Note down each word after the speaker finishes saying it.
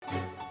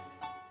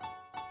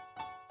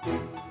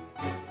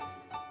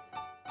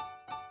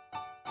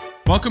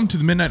Welcome to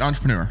the Midnight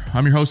Entrepreneur.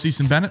 I'm your host,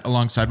 Easton Bennett,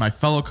 alongside my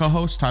fellow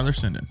co-host, Tyler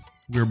Sinden.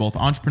 We are both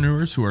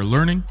entrepreneurs who are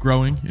learning,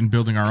 growing, and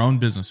building our own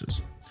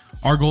businesses.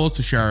 Our goal is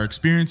to share our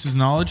experiences and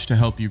knowledge to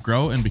help you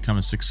grow and become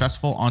a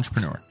successful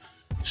entrepreneur.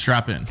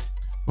 Strap in.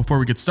 Before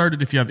we get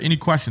started, if you have any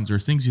questions or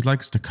things you'd like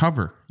us to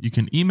cover, you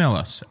can email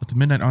us at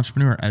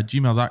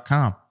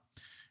themidnightentrepreneur@gmail.com.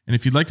 And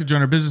if you'd like to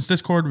join our business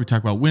Discord, we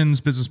talk about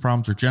wins, business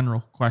problems, or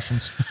general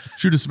questions,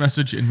 shoot us a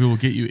message and we will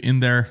get you in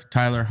there.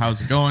 Tyler,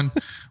 how's it going?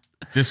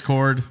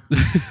 Discord.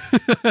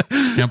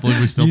 Can't believe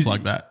we still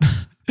plug that.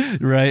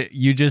 Right.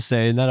 You just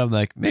saying that, I'm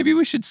like, maybe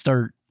we should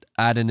start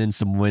adding in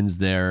some wins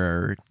there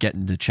or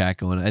getting the chat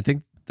going. I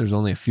think there's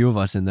only a few of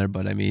us in there,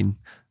 but I mean,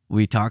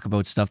 we talk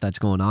about stuff that's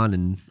going on,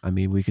 and I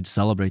mean, we could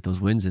celebrate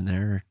those wins in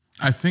there.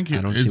 I think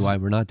I don't see why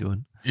we're not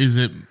doing. Is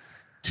it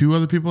two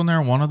other people in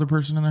there? One other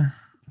person in there?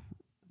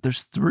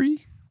 There's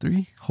three.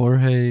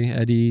 Jorge,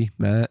 Eddie,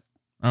 Matt.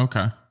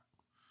 Okay.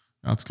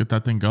 Let's get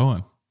that thing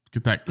going.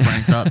 Get that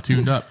cranked up,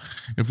 tuned up.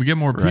 If we get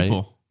more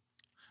people, right.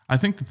 I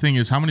think the thing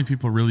is, how many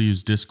people really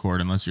use Discord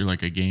unless you're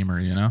like a gamer,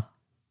 you know?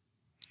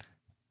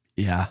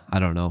 Yeah, I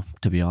don't know,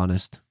 to be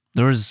honest.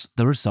 There was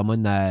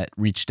someone that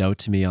reached out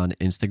to me on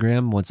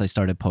Instagram once I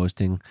started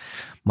posting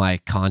my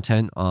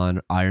content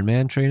on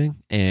Ironman training,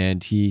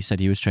 and he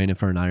said he was training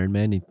for an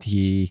Ironman.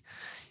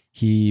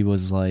 He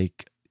was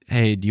like,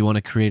 hey, do you want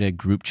to create a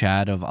group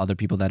chat of other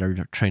people that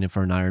are training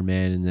for an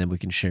Ironman, and then we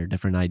can share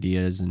different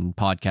ideas and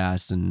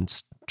podcasts and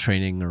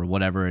training or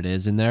whatever it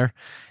is in there?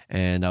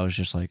 And I was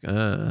just like,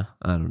 I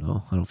don't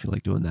know. I don't feel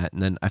like doing that.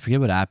 And then I forget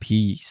what app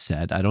he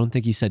said. I don't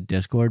think he said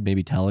Discord,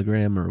 maybe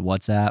Telegram or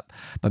WhatsApp,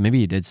 but maybe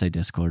he did say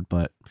Discord,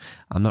 but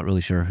I'm not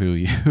really sure who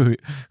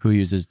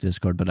uses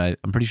Discord, but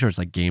I'm pretty sure it's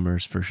like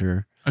gamers for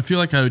sure. I feel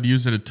like I would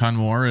use it a ton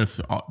more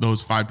if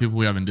those 5 people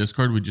we have in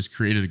Discord, we just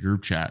created a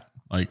group chat,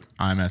 like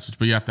iMessage,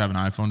 but you have to have an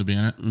iPhone to be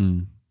in it.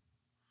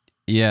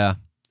 Yeah.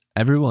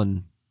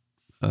 Everyone,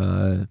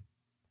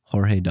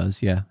 Jorge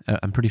does. Yeah.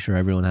 I'm pretty sure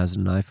everyone has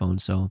an iPhone.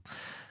 So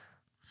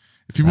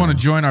if you want to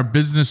join our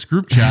business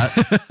group chat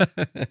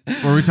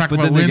where we talk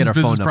about wins,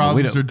 business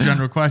problems, or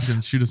general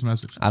questions, shoot us a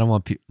message. I don't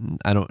want people.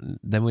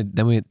 Then we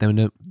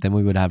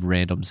would have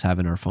randoms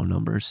having our phone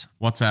numbers.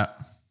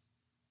 WhatsApp.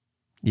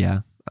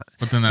 Yeah.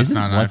 But then that's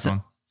not an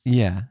iPhone.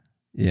 Yeah.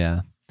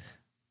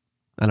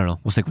 I don't know.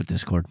 We'll stick with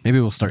Discord. Maybe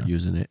we'll start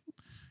using it.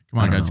 Come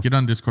on, guys. Get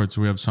on Discord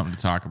so we have something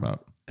to talk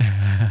about.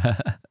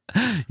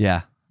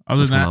 Yeah.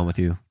 What's going on with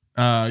you?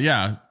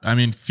 Yeah, I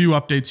mean, few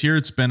updates here.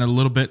 It's been a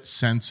little bit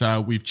since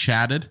we've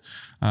chatted.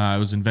 I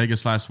was in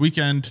Vegas last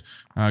weekend.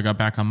 I got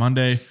back on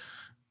Monday.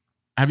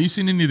 Have you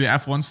seen any of the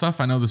F1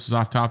 stuff? I know this is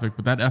off topic,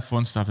 but that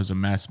F1 stuff is a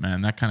mess,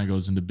 man. That kind of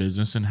goes into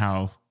business and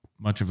how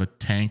much of a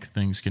tank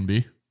things can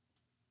be.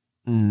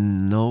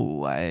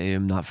 No, I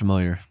am not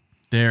familiar.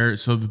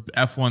 So the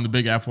F1, the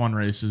big F1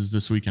 race is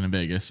this weekend in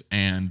Vegas,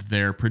 and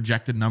their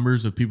projected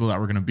numbers of people that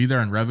were going to be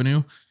there in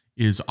revenue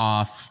is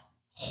off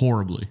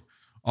horribly.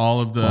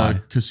 All of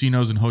the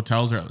casinos and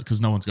hotels are because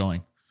no one's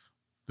going.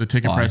 The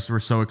ticket prices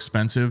were so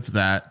expensive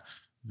that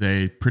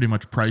they pretty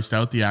much priced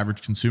out the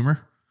average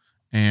consumer.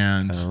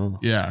 And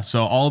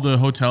so all the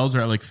hotels are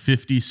at like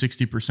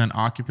 50-60%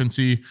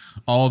 occupancy.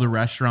 All the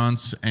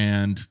restaurants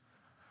and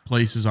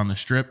places on the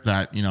strip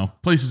that,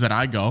 places that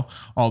I go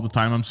all the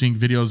time. I'm seeing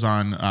videos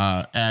on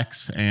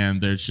X and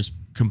there's just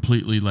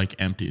completely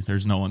like empty.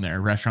 There's no one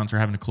there. Restaurants are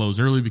having to close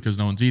early because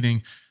no one's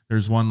eating.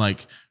 There's one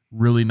like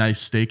really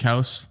nice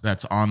steakhouse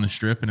that's on the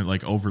strip and it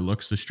like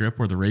overlooks the strip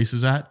where the race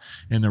is at.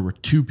 And there were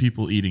 2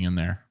 people eating in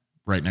there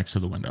right next to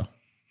the window.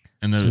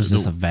 And is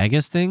this a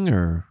Vegas thing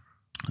or?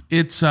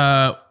 It's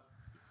like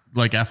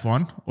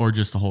F1 or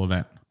just the whole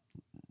event.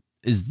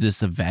 Is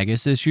this a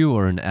Vegas issue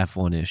or an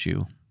F1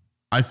 issue?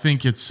 I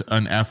think it's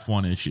an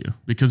F1 issue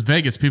because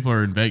Vegas, people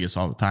are in Vegas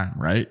all the time,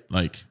 right?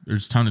 Like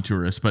there's a ton of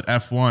tourists, but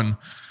F1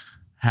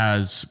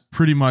 has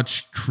pretty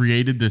much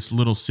created this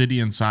little city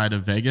inside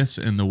of Vegas,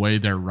 and the way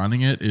they're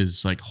running it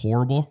is like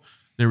horrible.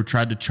 They were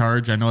trying to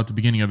charge, I know at the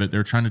beginning of it, they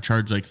were trying to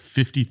charge like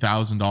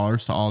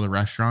 $50,000 to all the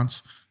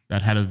restaurants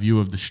that had a view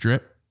of the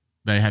strip.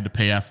 They had to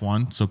pay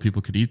F1 so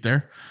people could eat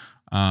there.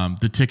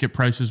 The ticket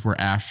prices were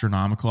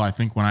astronomical. I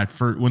think when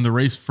the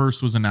race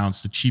first was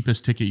announced, the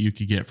cheapest ticket you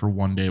could get for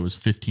one day was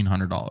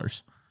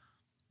 $1,500.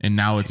 And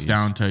now it's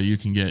down to you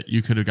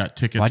could have got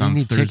tickets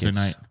on Thursday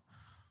night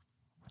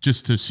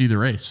just to see the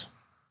race.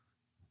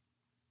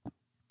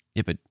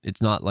 Yeah, but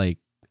it's not like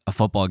a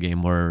football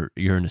game where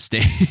you're in a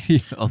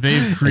stadium.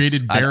 They've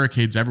created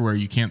barricades everywhere.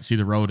 You can't see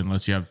the road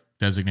unless you have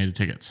designated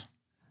tickets.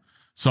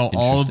 So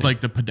all of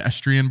like the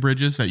pedestrian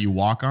bridges that you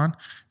walk on,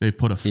 they've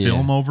put a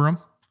film over them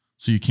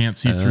so you can't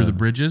see through the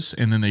bridges.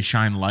 And then they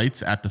shine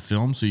lights at the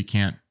film so you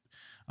can't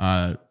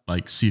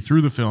like see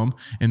through the film.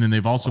 And then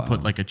they've also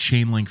put like a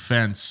chain link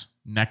fence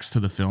next to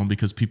the film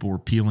because people were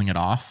peeling it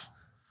off.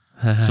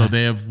 So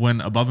they have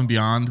went above and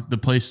beyond the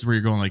places where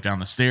you're going like down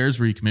the stairs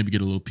where you can maybe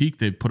get a little peek.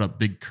 They put up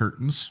big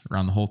curtains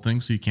around the whole thing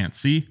so you can't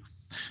see.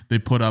 They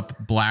put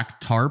up black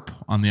tarp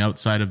on the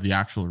outside of the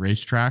actual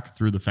racetrack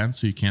through the fence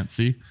so you can't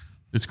see.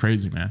 It's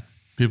crazy, man.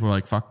 People are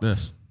like, fuck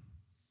this.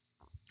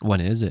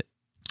 When is it?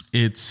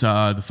 It's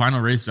the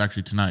final race is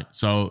actually tonight.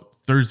 So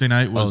Thursday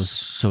night was. Oh,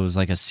 so it was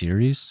like a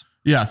series?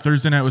 Yeah,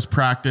 Thursday night was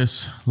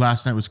practice.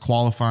 Last night was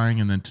qualifying,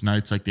 and then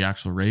tonight's like the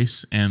actual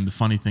race. And the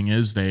funny thing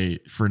is,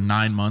 for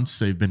 9 months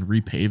they've been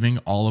repaving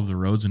all of the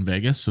roads in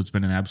Vegas, so it's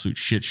been an absolute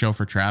shit show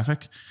for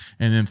traffic.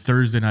 And then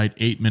Thursday night,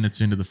 8 minutes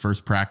into the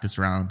first practice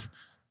round,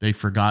 they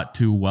forgot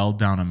to weld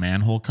down a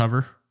manhole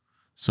cover,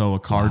 so a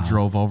car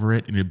drove over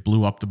it and it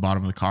blew up the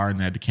bottom of the car, and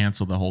they had to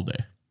cancel the whole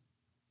day.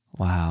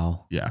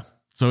 Wow. Yeah.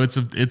 So it's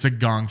a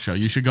gong show.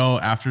 You should go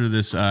after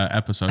this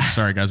episode.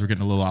 Sorry, guys, we're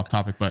getting a little off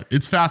topic, but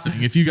it's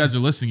fascinating. If you guys are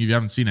listening, if you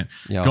haven't seen it,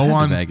 go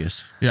on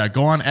Vegas. Yeah,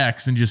 go on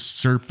X and just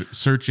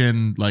search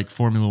in like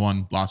Formula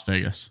One Las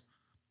Vegas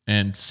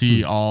and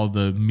see all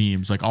the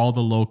memes. Like all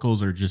the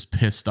locals are just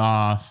pissed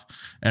off.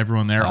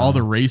 Everyone there, all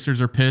the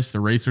racers are pissed. The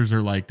racers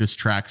are like, this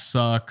track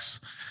sucks.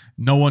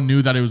 No one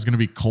knew that it was going to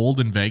be cold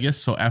in Vegas,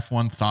 so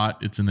F1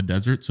 thought it's in the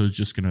desert, so it's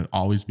just going to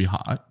always be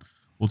hot.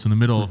 Well, it's in the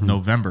middle of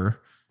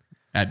November.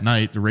 At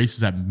night, the race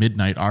is at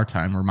midnight our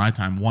time, or my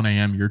time, 1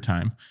 a.m. your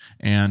time.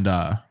 And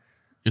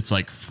it's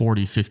like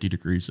 40, 50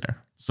 degrees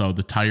there. So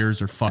the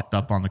tires are fucked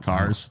up on the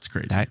cars. It's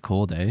crazy. That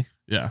cold, eh?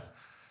 Yeah.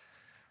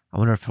 I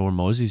wonder if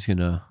Hormozy's going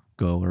to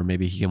go, or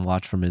maybe he can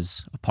watch from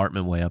his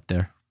apartment way up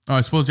there. Oh,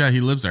 I suppose, yeah, he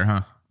lives there,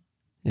 huh?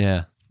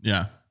 Yeah.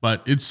 Yeah.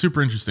 But it's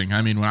super interesting.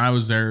 I mean, when I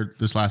was there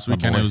this last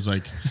weekend, it was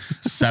like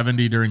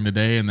 70 during the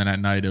day. And then at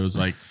night, it was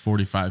like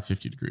 45,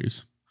 50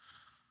 degrees.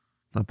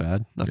 Not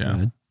bad. Not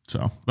bad.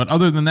 So, but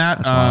other than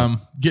that,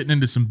 getting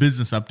into some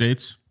business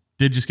updates.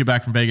 Did just get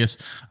back from Vegas.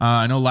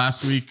 I know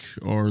last week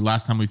or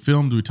last time we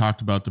filmed, we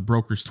talked about the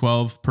Brokers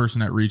 12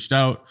 person that reached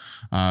out.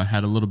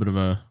 Had a little bit of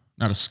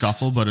not a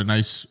scuffle, but a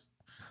nice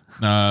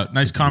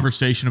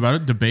conversation about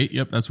it. Debate.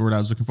 Yep, that's the word I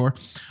was looking for.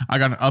 I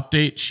got an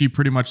update. She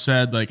pretty much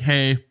said like,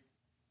 hey,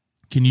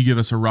 can you give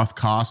us a rough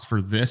cost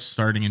for this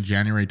starting in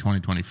January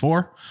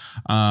 2024?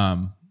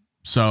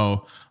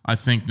 So I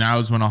think now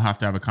is when I'll have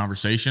to have a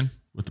conversation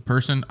with the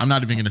person. I'm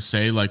not even going to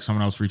say like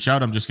someone else reached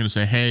out. I'm just going to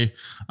say, hey,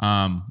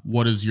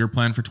 what is your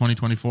plan for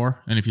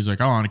 2024? And if he's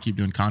like, oh, I want to keep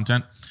doing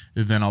content,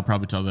 then I'll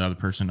probably tell the other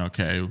person,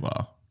 okay,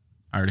 well,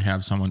 I already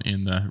have someone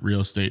in the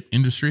real estate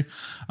industry.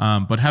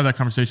 But have that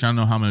conversation. I don't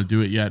know how I'm going to do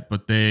it yet,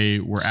 but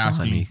they were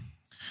asking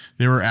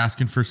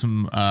for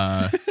some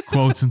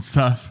quotes and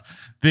stuff.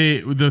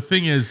 The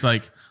thing is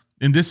like,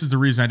 and this is the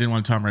reason I didn't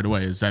want to tell them right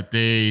away, is that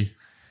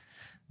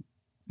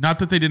not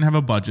that they didn't have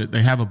a budget,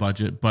 they have a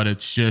budget, but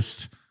it's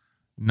just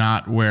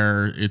not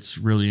where it's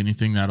really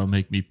anything that'll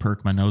make me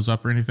perk my nose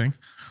up or anything.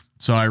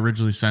 So I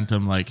originally sent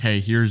them like, hey,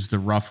 here's the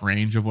rough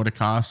range of what it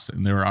costs.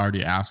 And they were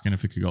already asking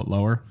if it could go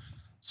lower.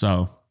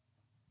 So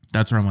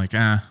that's where I'm like,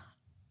 I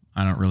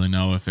don't really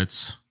know if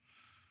it's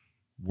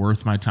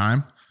worth my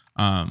time.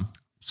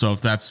 So if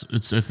that's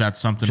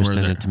something just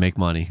where in it to make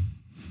money.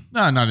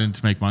 No, not in it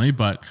to make money,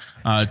 but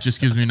it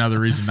just gives me another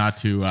reason not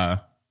to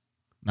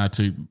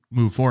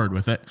move forward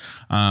with it.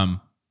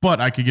 But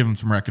I could give them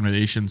some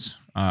recommendations,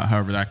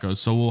 however that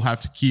goes. So we'll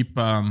have to keep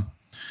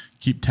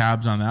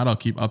tabs on that. I'll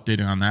keep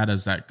updating on that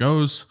as that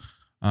goes.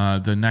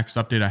 The next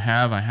update I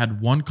had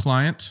one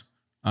client.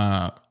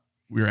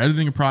 We were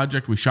editing a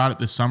project. We shot it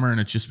this summer, and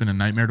it's just been a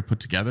nightmare to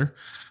put together.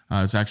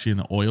 It's actually in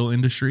the oil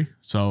industry.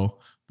 So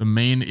the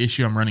main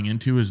issue I'm running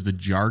into is the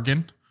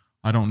jargon.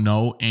 I don't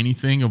know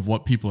anything of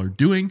what people are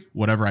doing.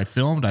 Whatever I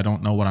filmed, I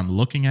don't know what I'm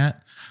looking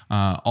at.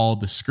 All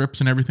the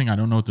scripts and everything, I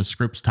don't know what the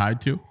script's tied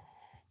to.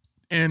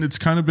 And it's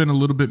kind of been a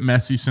little bit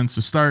messy since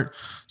the start.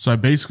 So I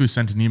basically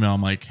sent an email.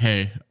 I'm like,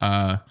 hey,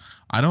 I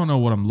don't know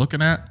what I'm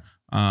looking at.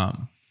 I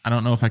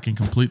don't know if I can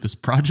complete this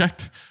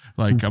project.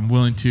 Like I'm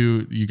willing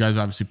to, you guys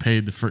obviously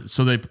paid the first.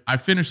 So I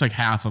finished like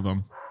half of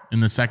them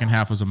and the second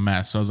half was a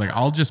mess. So I was like,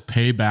 I'll just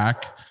pay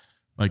back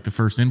like the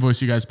first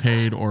invoice you guys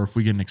paid, or if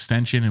we get an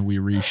extension and we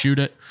reshoot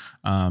it.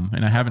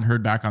 And I haven't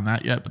heard back on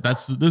that yet, but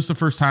this is the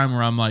first time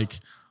where I'm like,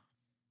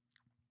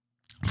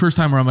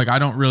 I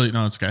don't really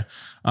know. It's okay.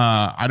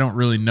 I don't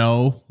really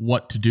know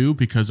what to do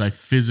because I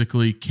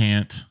physically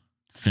can't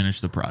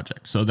finish the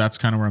project. So that's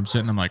kind of where I'm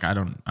sitting. I'm like, I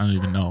don't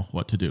even know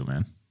what to do,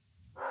 man.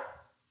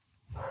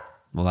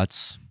 Well,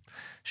 that's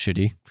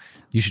shitty.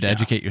 You should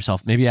educate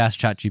yourself. Maybe ask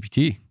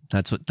ChatGPT.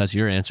 That's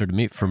your answer to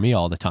me for me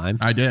all the time.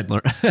 I did.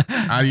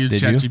 I use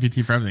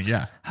ChatGPT for everything.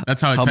 Yeah.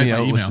 That's how I type my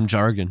email. With some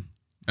jargon.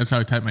 That's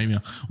how I type my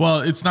email. Well,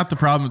 it's not the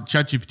problem.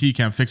 ChatGPT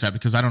can't fix that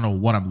because I don't know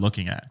what I'm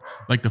looking at.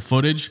 Like the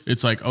footage,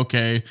 it's like,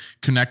 okay,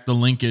 connect the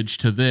linkage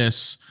to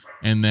this,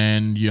 and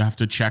then you have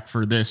to check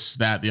for this,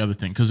 that, the other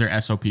thing, because they're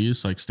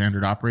SOPs, like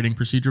standard operating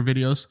procedure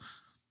videos.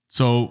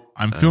 So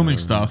I'm filming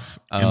stuff,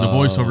 and the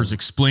voiceover's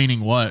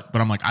explaining what,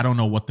 but I'm like, I don't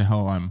know what the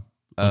hell I'm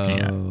looking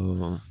at.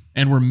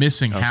 And we're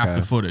missing half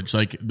the footage.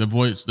 Like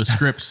the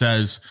script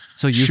says,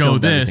 so you show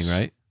this, everything,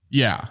 right?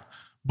 Yeah.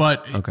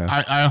 But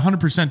I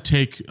 100%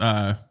 take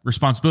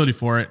responsibility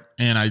for it.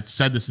 And I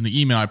said this in the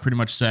email. I pretty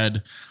much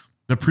said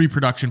the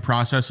pre-production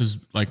process is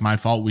like my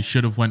fault. We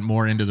should have went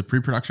more into the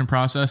pre-production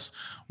process.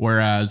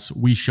 Whereas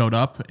we showed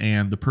up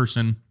and the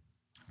person,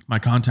 my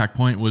contact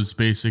point was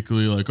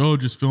basically like, oh,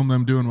 just film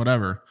them doing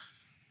whatever.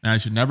 And I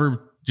should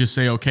never just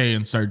say okay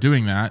and start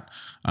doing that.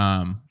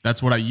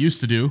 That's what I used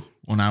to do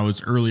when I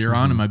was earlier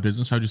on in my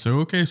business. I would just say,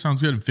 okay,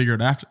 sounds good, and figure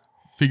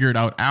it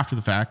out after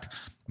the fact.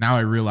 Now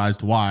I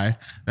realized why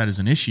that is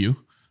an issue.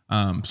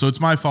 So it's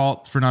my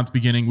fault for not the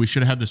beginning. We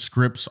should have had the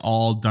scripts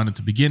all done at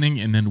the beginning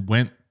and then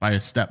went by a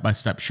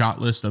step-by-step shot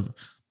list of,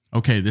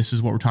 okay, this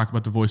is what we're talking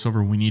about the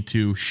voiceover. We need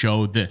to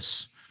show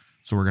this.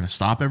 So we're going to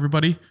stop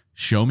everybody,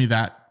 show me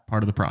that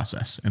part of the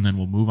process, and then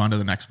we'll move on to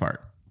the next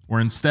part. Where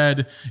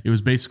instead it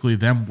was basically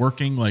them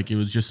working like it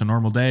was just a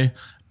normal day.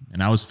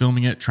 And I was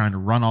filming it, trying to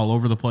run all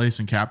over the place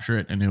and capture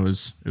it. And it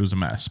was a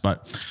mess,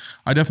 but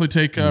I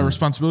definitely take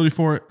responsibility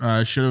for it.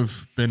 I should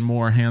have been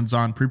more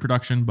hands-on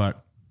pre-production,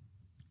 but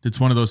it's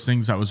one of those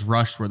things that was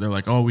rushed where they're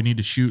like, oh, we need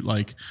to shoot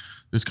like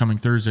this coming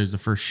Thursday is the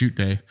first shoot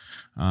day.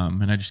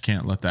 And I just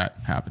can't let that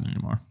happen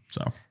anymore.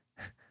 So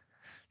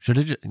should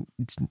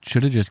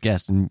have just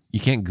guessed, and you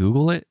can't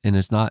Google it, and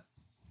it's not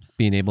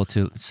being able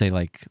to say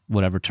like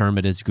whatever term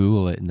it is,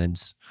 Google it and then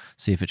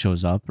see if it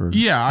shows up. Or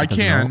yeah, I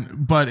can,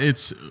 but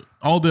it's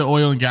all the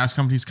oil and gas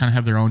companies kind of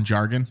have their own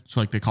jargon. So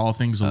like they call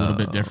things a little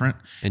bit different.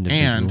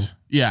 And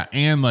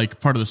like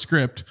part of the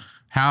script,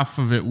 half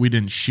of it we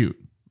didn't shoot.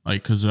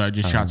 Like, cause I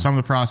just shot some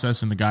of the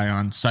process and the guy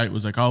on site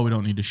was like, oh, we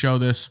don't need to show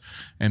this.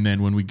 And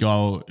then when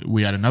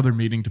we had another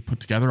meeting to put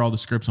together all the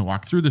scripts and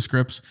walk through the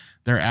scripts,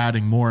 they're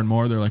adding more and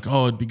more. They're like,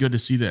 oh, it'd be good to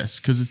see this.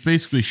 Cause it's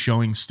basically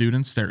showing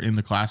students they're in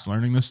the class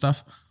learning this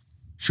stuff,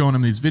 showing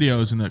them these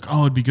videos and they're like,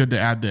 oh, it'd be good to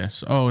add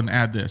this. Oh, and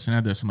add this and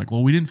add this. I'm like,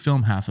 well, we didn't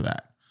film half of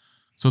that.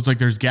 So it's like,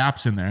 there's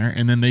gaps in there.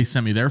 And then they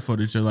sent me their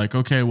footage. They're like,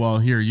 okay, well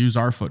here, use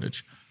our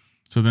footage.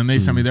 So then they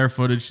sent me their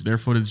footage. Their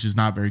footage is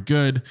not very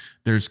good.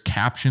 There's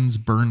captions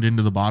burned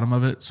into the bottom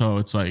of it. So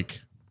it's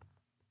like,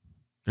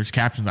 there's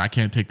captions. I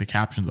can't take the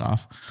captions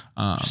off.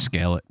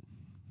 Scale it.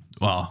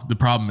 Well, the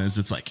problem is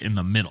it's like in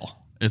the middle.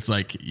 It's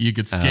like you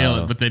could scale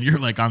it, but then you're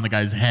like on the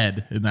guy's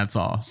head and that's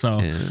all. So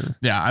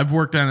yeah, I've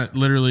worked on it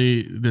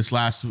literally this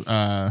last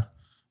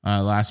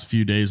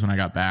few days when I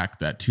got back.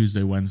 That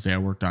Tuesday, Wednesday, I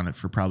worked on it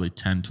for probably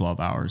 10, 12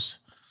 hours.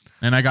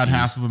 And I got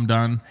half of them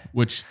done,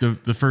 which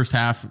the first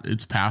half,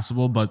 it's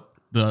passable. But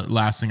the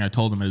last thing I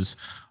told him is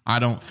I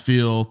don't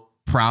feel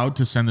proud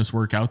to send this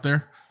work out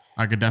there.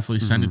 I could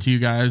definitely send it to you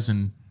guys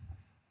and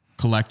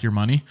collect your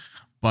money,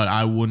 but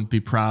I wouldn't be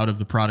proud of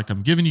the product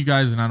I'm giving you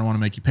guys. And I don't want to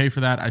make you pay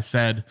for that. I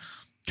said,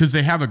 because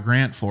they have a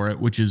grant for it,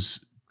 which is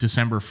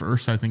December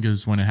 1st, I think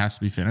is when it has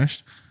to be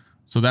finished.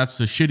 So that's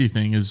the shitty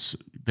thing is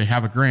they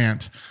have a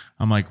grant.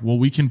 I'm like, well,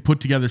 we can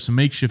put together some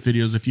makeshift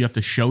videos. If you have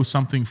to show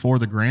something for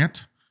the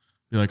grant,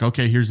 be like,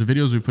 okay, here's the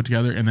videos we put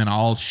together, and then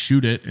I'll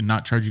shoot it and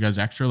not charge you guys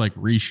extra, like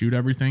reshoot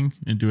everything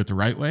and do it the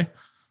right way.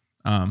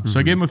 So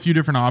I gave them a few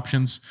different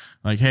options.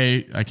 Like,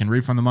 hey, I can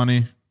refund the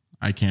money.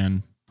 I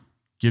can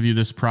give you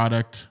this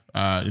product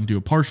and do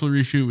a partial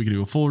reshoot. We can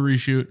do a full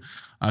reshoot.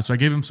 So I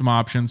gave him some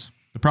options.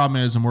 The problem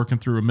is I'm working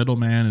through a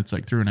middleman. It's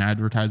like through an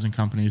advertising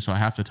company. So I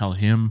have to tell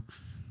him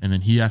and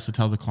then he has to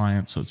tell the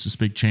client. So it's this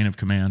big chain of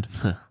command.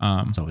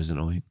 It's always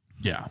annoying.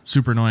 Yeah,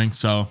 super annoying.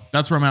 So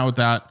that's where I'm at with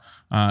that.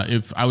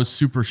 If I was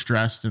super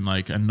stressed and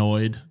like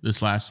annoyed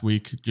this last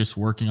week, just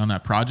working on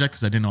that project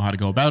because I didn't know how to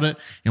go about it.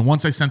 And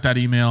once I sent that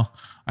email,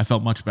 I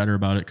felt much better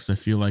about it because I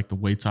feel like the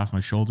weight's off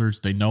my shoulders.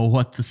 They know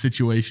what the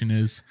situation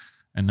is.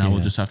 And now we'll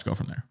just have to go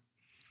from there.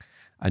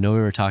 I know we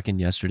were talking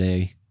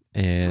yesterday,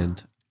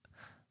 and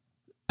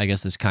I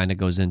guess this kind of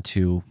goes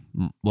into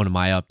one of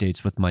my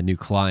updates with my new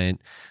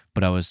client,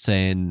 but I was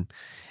saying,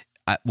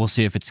 we'll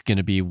see if it's going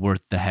to be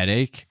worth the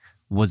headache.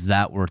 Was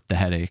that worth the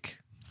headache?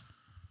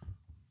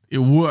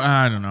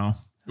 I don't know.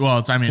 Well,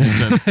 it's a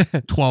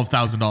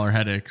 $12,000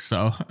 headache.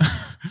 So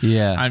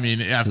yeah, I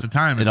mean, at the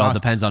time, it all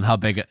depends on how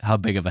big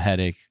of a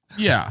headache.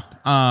 Yeah.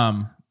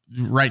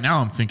 Right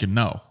now I'm thinking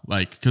no,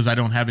 like, cause I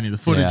don't have any of the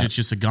footage. Yeah. It's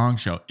just a gong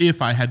show.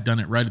 If I had done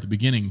it right at the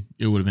beginning,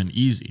 it would have been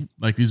easy.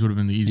 Like these would have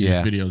been the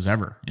easiest videos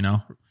ever, you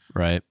know?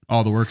 Right.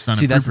 All the work's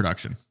done in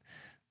pre-production.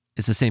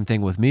 It's the same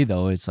thing with me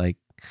though. It's like,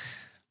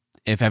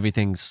 if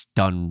everything's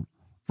done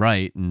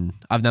right, and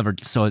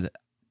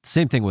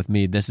same thing with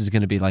me. This is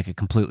going to be like a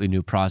completely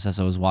new process.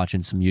 I was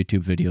watching some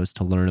YouTube videos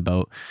to learn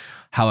about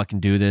how I can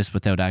do this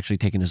without actually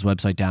taking his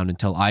website down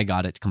until I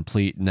got it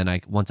complete. And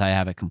then once I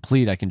have it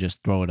complete, I can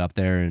just throw it up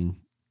there and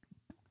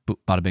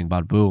bada bing,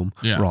 bada boom.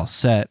 Yeah. We're all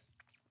set.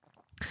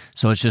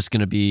 So it's just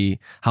going to be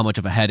how much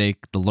of a headache,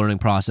 the learning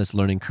process,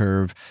 learning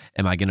curve.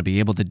 Am I going to be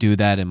able to do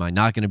that? Am I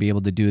not going to be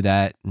able to do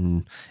that?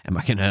 And am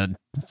I going to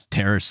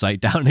tear a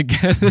site down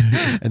again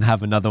and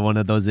have another one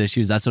of those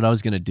issues? That's what I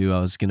was going to do. I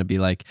was going to be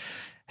like,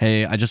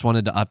 hey, I just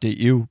wanted to update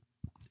you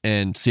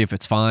and see if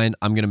it's fine.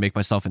 I'm going to make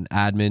myself an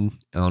admin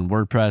on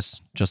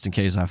WordPress just in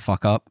case I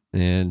fuck up,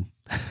 and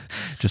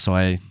just so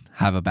I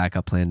have a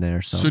backup plan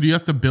there. So do you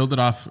have to build it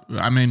off?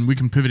 I mean, we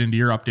can pivot into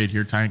your update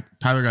here. Tyler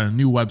got a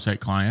new website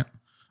client.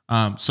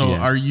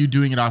 Are you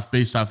doing it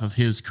based off of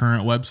his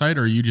current website,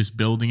 or are you just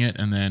building it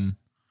and then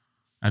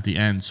at the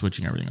end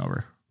switching everything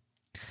over?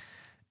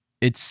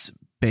 It's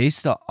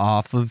based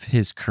off of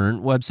his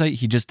current website.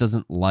 He just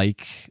doesn't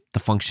like the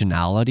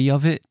functionality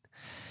of it.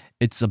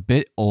 It's a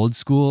bit old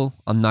school.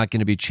 I'm not going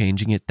to be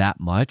changing it that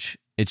much.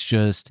 It's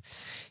just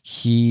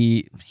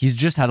he's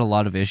just had a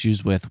lot of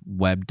issues with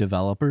web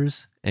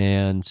developers,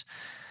 and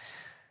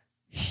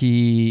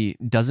he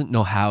doesn't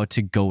know how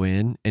to go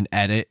in and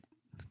edit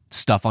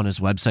stuff on his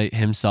website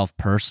himself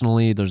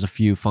personally. There's a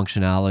few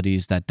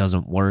functionalities that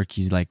doesn't work.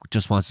 He's like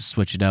just wants to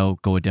switch it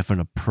out, go a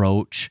different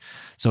approach.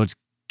 So it's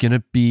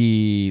gonna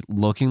be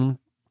looking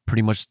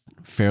pretty much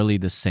fairly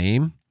the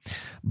same,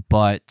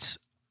 but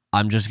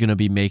I'm just going to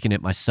be making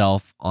it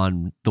myself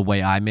on the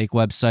way I make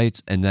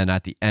websites. And then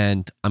at the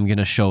end, I'm going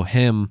to show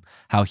him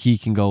how he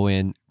can go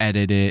in,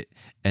 edit it,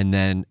 and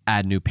then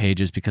add new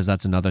pages, because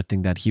that's another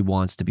thing that he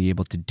wants to be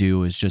able to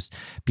do, is just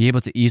be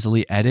able to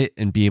easily edit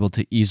and be able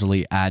to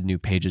easily add new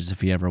pages if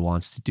he ever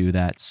wants to do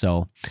that.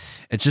 So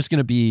it's just going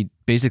to be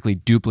basically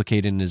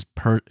duplicating his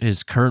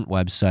current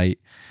website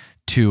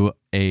to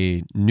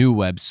a new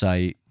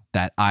website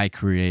that I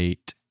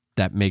create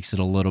that makes it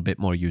a little bit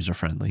more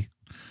user-friendly.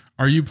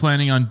 Are you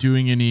planning on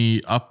doing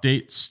any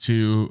updates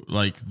to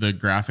like the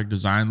graphic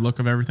design look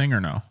of everything,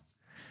 or no?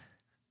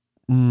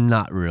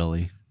 Not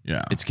really.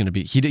 Yeah. It's going to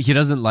be, he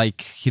doesn't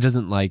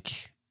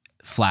like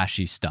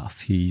flashy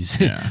stuff. He's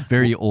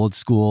very old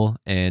school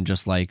and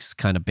just likes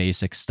kind of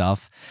basic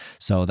stuff.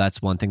 So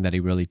that's one thing that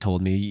he really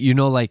told me. You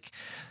know, like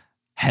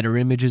header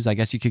images, I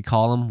guess you could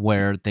call them,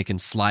 where they can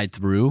slide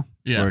through,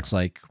 where it's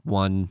like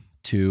 1,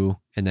 2,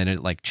 and then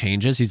it like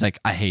changes. He's like,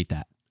 I hate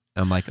that.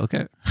 I'm like,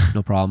 okay,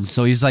 no problem.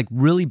 So he's like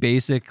really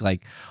basic,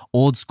 like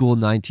old school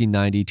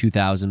 1990,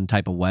 2000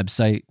 type of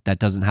website that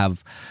doesn't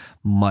have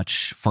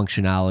much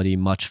functionality,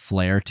 much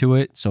flair to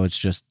it. So it's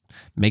just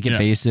make it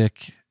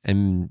basic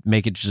and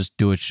make it just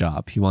do its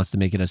job. He wants to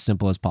make it as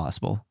simple as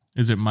possible.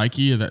 Is it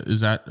Mikey?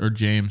 Is that or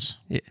James?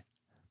 Yeah.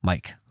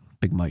 Mike.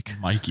 Big Mike.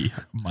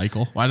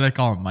 Michael. Why did I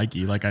call him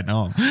Mikey? Like I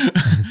know him.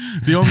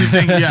 The only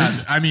thing,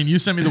 I mean, you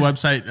sent me the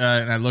website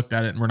and I looked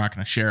at it, and we're not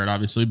going to share it,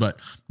 obviously. But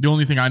the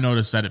only thing I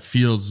noticed that it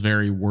feels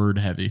very word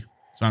heavy. So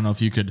I don't know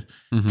if you could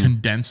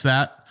condense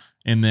that,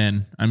 and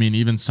then, I mean,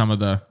 even some of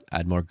the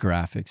add more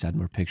graphics, add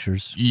more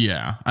pictures.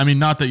 Yeah, I mean,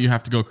 not that you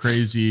have to go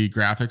crazy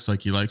graphics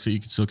like you like, so you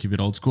can still keep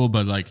it old school.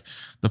 But like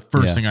the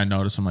first thing I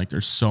noticed, I'm like,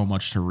 there's so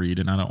much to read,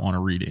 and I don't want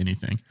to read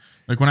anything.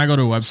 Like when I go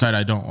to a website,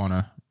 I don't want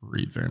to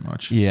read very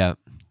much. Yeah.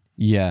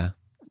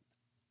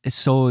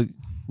 So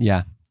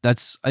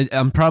that's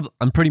I'm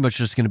pretty much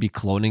just going to be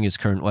cloning his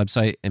current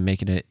website and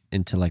making it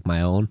into like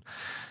my own.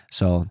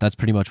 So that's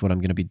pretty much what I'm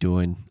going to be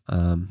doing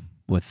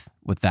with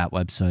that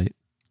website.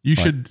 You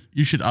should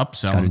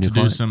upsell him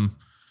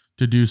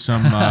to do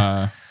some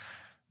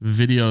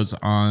videos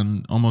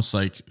on almost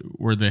like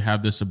where they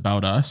have this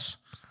about us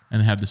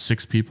and they have the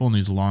 6 people in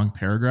these long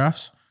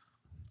paragraphs.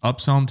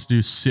 Upsell them to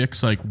do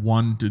 6 like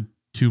 1 to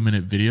 2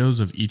 minute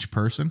videos of each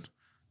person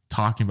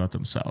talking about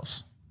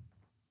themselves.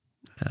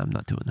 I'm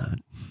not doing that.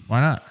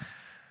 Why not?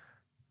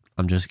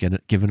 I'm just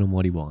giving him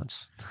what he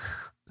wants.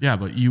 Yeah,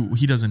 but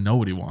he doesn't know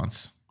what he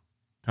wants.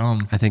 Tell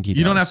him. I think he does.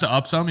 You don't have to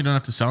upsell him. You don't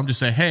have to sell him. Just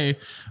say, hey,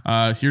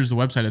 here's the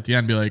website at the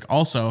end. Be like,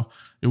 also,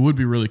 it would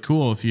be really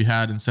cool if you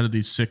had instead of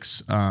these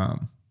 6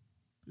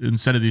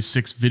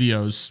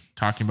 videos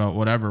talking about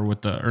whatever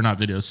with the, or not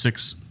videos,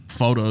 6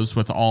 photos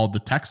with all the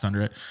text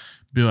under it.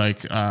 Be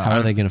like, how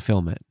are they going to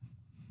film it?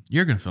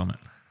 You're going to film it.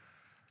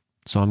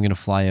 So I'm going to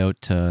fly out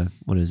to,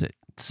 what is it,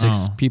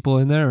 6 people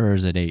in there, or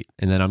is it 8?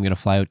 And then I'm going to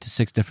fly out to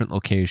 6 different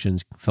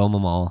locations, film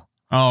them all.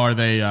 Oh, are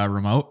they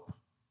remote?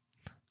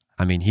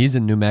 I mean, he's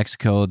in New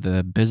Mexico.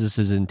 The business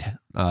is in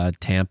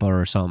Tampa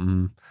or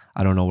something.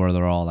 I don't know where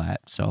they're all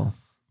at. So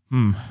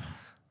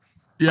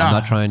yeah, I'm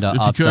not trying to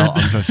upsell.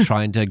 I'm just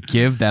trying to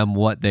give them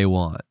what they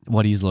want,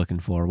 what he's looking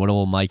for, what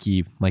old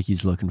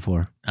Mikey's looking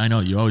for. I know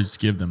you always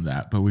give them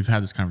that, but we've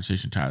had this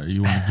conversation, Tyler.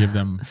 You want to give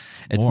them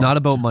It's not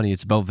about money.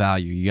 It's about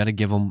value. You got to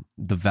give them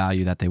the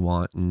value that they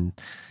want. And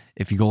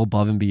if you go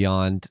above and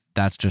beyond,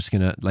 that's just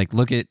going to like,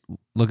 look at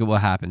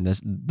what happened.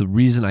 The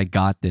reason I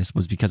got this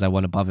was because I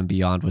went above and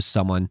beyond with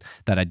someone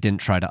that I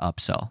didn't try to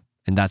upsell.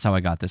 And that's how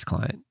I got this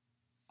client.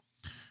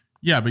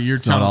 Yeah, but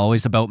it's not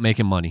always about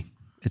making money.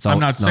 I'm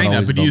not saying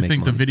that, but do you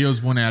think the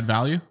videos won't add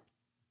value?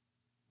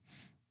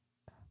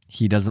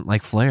 He doesn't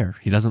like flair.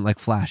 He doesn't like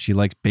flash. He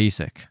likes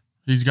basic.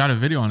 He's got a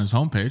video on his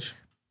homepage.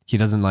 He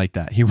doesn't like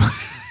that.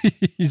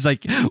 He's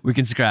like, we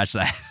can scratch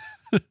that.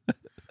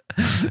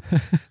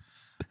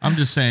 I'm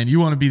just saying,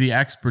 you want to be the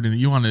expert in it.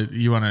 You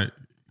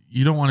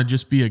don't want to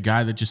just be a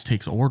guy that just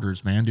takes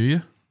orders, man, do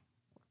you?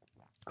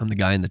 I'm the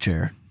guy in the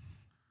chair.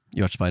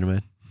 You watch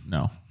Spider-Man?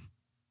 No.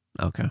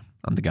 Okay.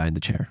 I'm the guy in the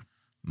chair.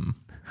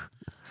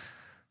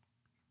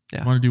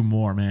 Yeah. I want to do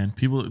more, man.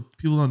 People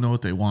don't know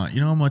what they want.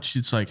 You know how much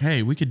it's like,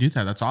 hey, we could do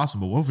that. That's awesome.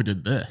 But what if we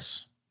did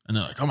this? And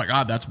they're like, oh my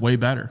God, that's way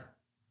better.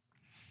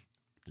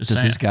 Does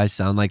this guy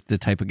sound like the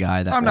type of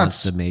guy that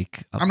wants to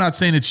make? I'm not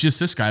saying it's just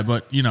this guy,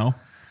 but you know,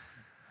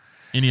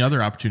 any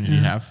other opportunity you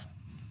have.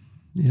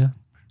 Yeah,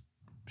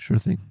 sure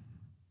thing.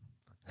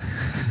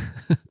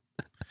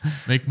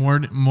 Make more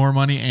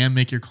money and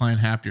make your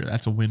client happier.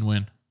 That's a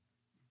win-win.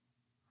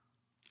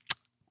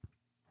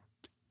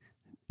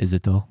 Is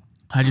it though?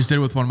 I just did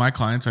it with one of my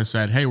clients. I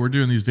said, hey, we're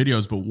doing these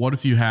videos, but what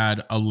if you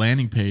had a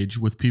landing page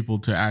with people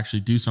to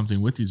actually do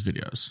something with these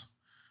videos?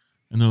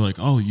 And they're like,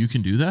 oh, you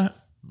can do that?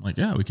 I'm like,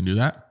 yeah, we can do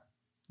that.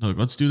 They're like,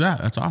 let's do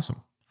that. That's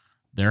awesome.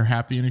 They're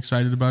happy and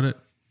excited about it.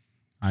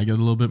 I get a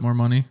little bit more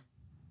money.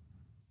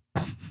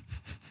 I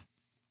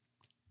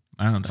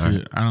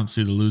don't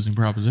see the losing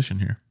proposition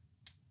here.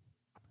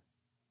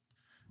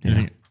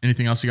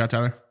 Anything else you got,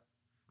 Tyler?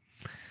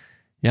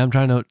 Yeah, I'm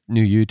trying out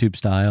new YouTube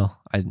style.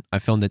 I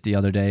filmed it the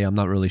other day. I'm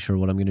not really sure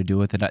what I'm going to do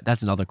with it.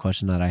 That's another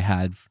question that I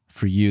had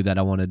for you that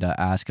I wanted to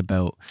ask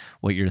about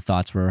what your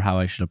thoughts were, how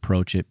I should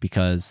approach it,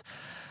 because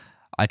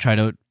I tried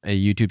out a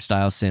YouTube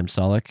style Sam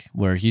Sulek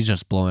where he's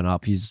just blowing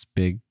up. He's a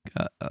big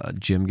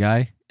gym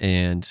guy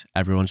and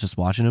everyone's just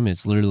watching him.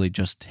 It's literally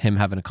just him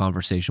having a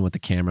conversation with the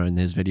camera, and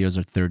his videos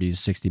are 30 to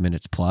 60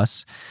 minutes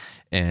plus.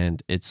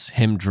 And it's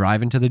him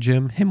driving to the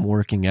gym, him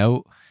working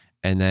out,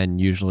 and then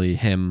usually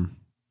him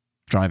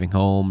driving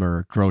home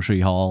or grocery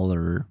haul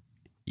or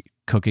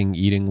cooking,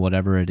 eating,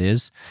 whatever it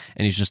is.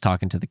 And he's just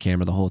talking to the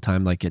camera the whole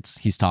time like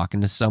he's talking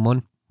to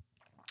someone.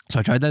 So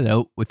I tried that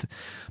out with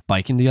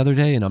biking the other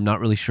day, and I'm not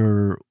really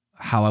sure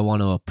how I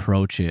want to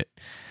approach it,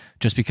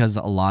 just because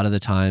a lot of the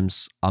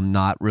times I'm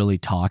not really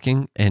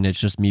talking and it's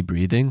just me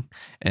breathing,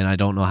 and I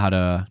don't know how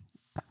to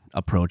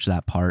approach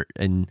that part.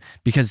 And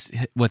because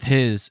with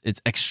his,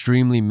 it's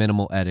extremely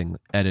minimal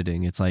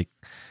editing. It's like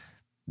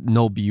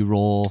no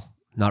B-roll,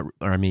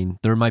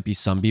 there might be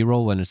some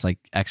B-roll when it's like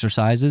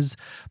exercises,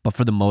 but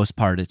for the most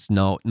part, it's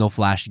no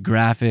flashy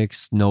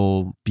graphics,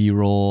 no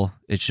B-roll.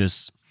 It's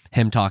just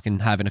him talking,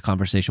 having a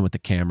conversation with the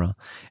camera.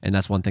 And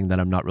that's one thing that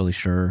I'm not really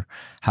sure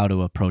how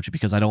to approach it,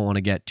 because I don't want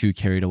to get too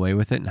carried away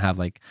with it and have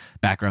like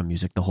background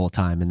music the whole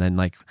time and then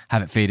like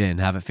have it fade in,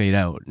 have it fade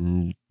out.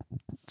 And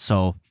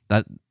so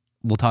that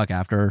we'll talk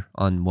after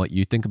on what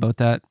you think about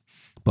that.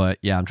 But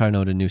yeah, I'm trying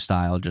out a new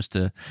style just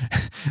to,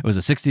 it was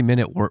a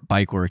 60-minute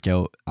bike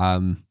workout.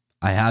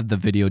 I have the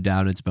video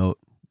down. It's about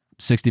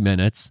 60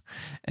 minutes.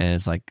 And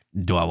it's like,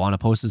 do I want to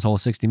post this whole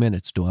 60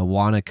 minutes? Do I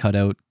want to cut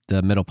out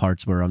the middle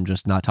parts where I'm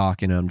just not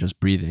talking and I'm just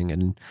breathing?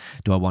 And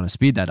do I want to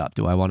speed that up?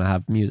 Do I want to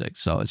have music?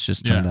 So it's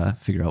just trying to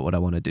figure out what I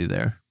want to do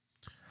there.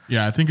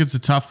 Yeah, I think it's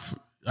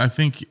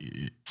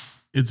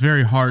it's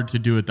very hard to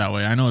do it that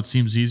way. I know it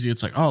seems easy.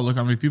 It's like, oh, look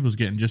how many people's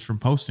getting just from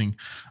posting.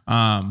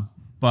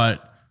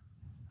 But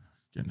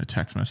getting a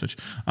text message,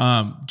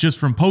 just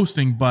from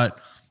posting. But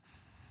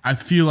I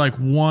feel like I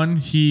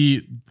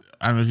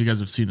don't know if you guys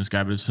have seen this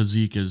guy, but his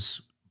physique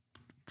is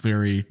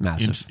very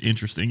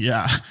interesting.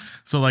 Yeah.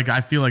 So like,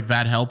 I feel like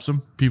that helps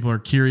him. People are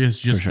curious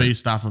just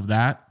based off of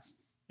that.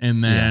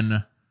 And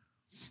then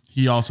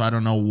he also, I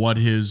don't know what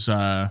his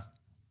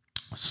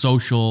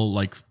social,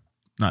 like,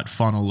 not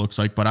funnel looks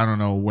like, but I don't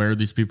know where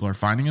these people are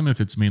finding him,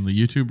 if it's mainly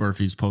YouTube or if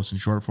he's posting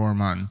short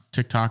form on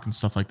TikTok and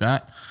stuff like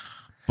that.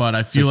 But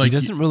I feel like he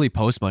doesn't really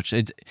post much.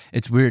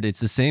 It's weird. It's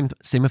the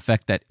same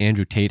effect that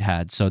Andrew Tate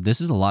had. So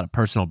this is a lot of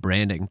personal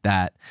branding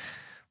that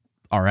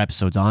our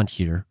episodes on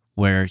here,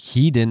 where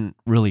he didn't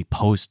really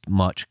post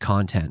much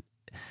content.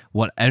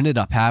 What ended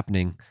up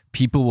happening,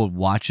 people would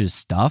watch his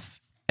stuff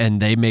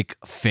and they make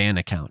fan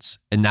accounts.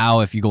 And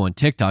now if you go on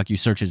TikTok, you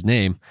search his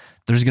name,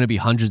 there's going to be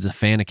hundreds of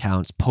fan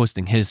accounts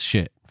posting his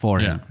shit for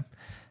him.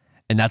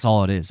 And that's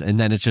all it is. And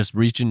then it's just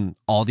reaching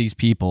all these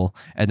people.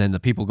 And then the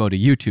people go to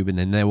YouTube and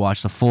then they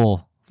watch the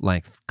full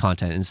length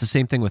content. And it's the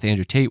same thing with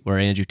Andrew Tate, where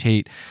Andrew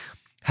Tate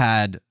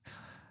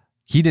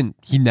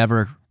he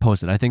never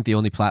posted. I think the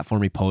only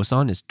platform he posts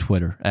on is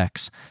Twitter,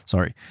 X,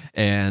 sorry.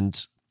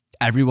 And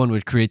everyone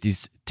would create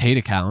these Tate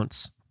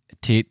accounts,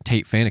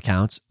 Tate fan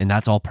accounts, and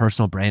that's all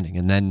personal branding.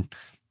 And then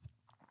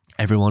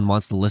everyone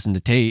wants to listen to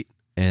Tate,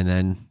 and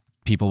then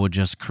people would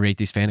just create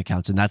these fan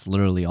accounts, and that's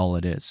literally all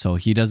it is. So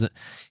I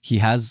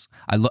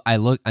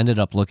ended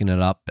up looking it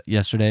up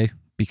yesterday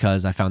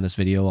because I found this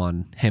video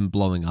on him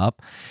blowing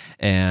up,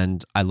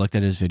 and I looked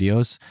at his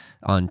videos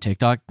on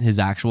TikTok.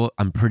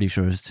 I'm pretty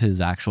sure it's his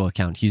actual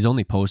account. He's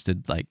only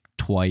posted like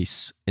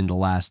twice in the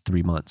last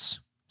 3 months.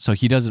 So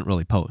he doesn't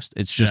really post.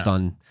 It's just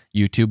on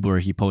YouTube where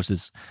he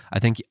posts, I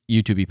think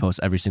YouTube he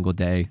posts every single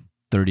day,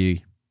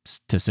 30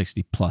 to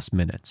 60 plus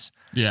minutes.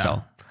 Yeah.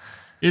 So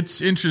it's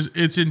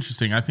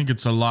interesting. I think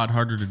it's a lot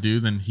harder to do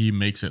than he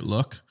makes it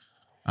look.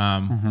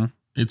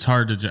 It's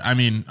hard to,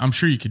 I'm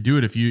sure you could do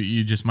it if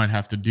you just might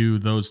have to do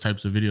those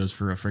types of videos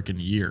for a freaking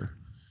year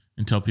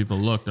until people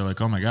they're like,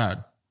 oh my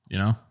God,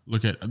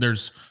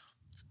 there's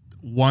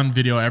one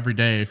video every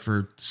day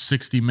for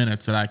 60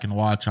 minutes that I can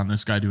watch on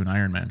this guy doing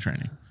Ironman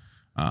training.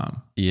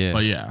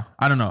 But yeah,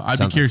 I don't know. I'd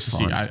be curious to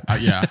see.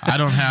 I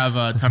don't have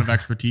a ton of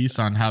expertise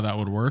on how that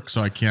would work,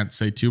 so I can't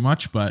say too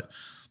much, but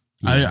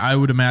I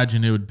would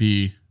imagine it would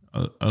be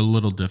a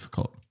little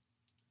difficult.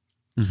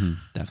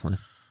 Definitely.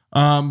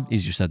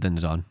 Easier said than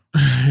done.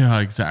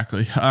 Yeah,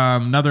 exactly.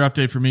 Another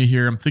update for me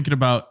here. I'm thinking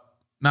about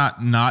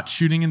not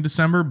shooting in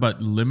December,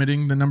 but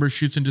limiting the number of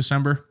shoots in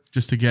December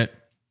just to get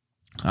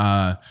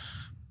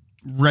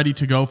ready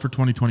to go for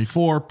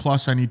 2024.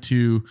 Plus, I need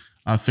to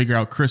figure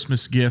out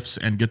Christmas gifts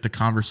and get the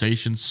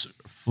conversations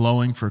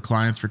flowing for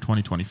clients for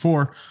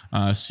 2024,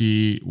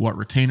 see what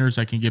retainers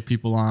I can get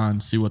people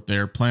on, see what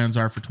their plans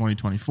are for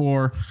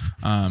 2024.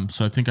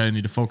 So I think I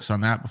need to focus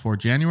on that before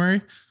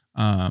January.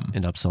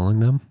 And upselling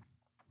them.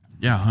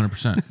 Yeah,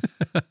 100%.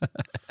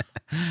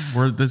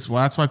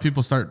 That's why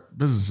people start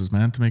businesses,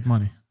 man, to make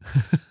money.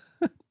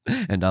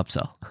 And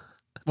upsell.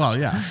 Well,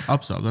 yeah,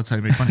 upsell. That's how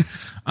you make money.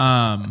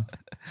 I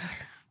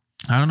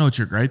don't know what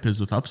your gripe is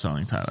with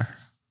upselling, Tyler.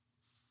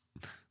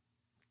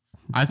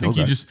 I think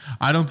I just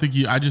don't think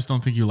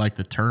you like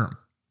the term.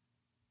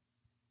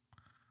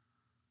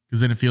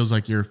 Because then it feels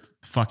like you're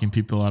fucking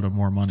people out of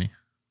more money.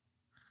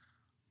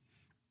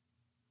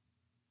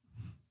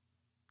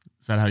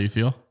 Is that how you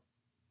feel?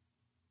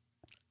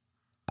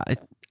 I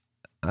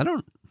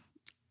don't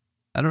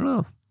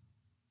know.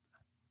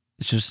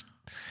 It's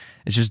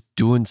just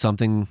doing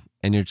something,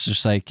 and it's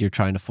just like you're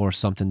trying to force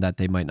something that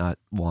they might not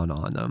want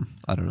on them.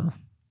 I don't know.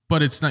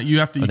 But it's not. You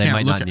have to. You they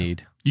might can't not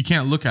need. You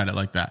can't look at it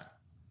like that.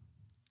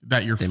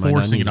 That you're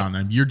forcing it on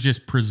them. You're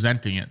just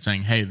presenting it,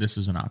 saying, "Hey, this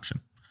is an option,"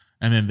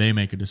 and then they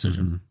make a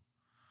decision.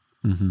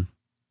 Mm-hmm.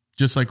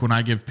 Just like when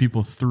I give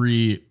people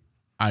 3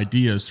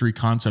 ideas, 3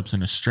 concepts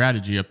in a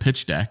strategy, a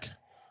pitch deck,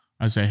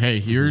 I say, "Hey,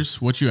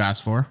 here's what you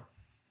asked for.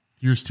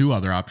 Here's 2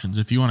 other options.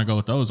 If you want to go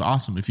with those,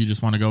 awesome. If you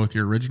just want to go with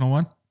your original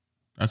one,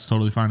 that's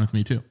totally fine with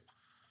me too."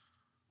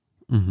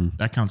 Mm-hmm.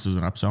 That counts as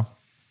an upsell.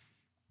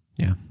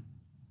 Yeah.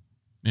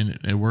 And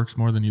it works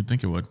more than you'd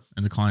think it would.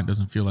 And the client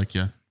doesn't feel like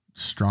you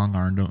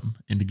strong-armed them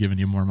into giving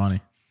you more money.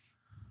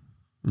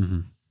 Mm-hmm.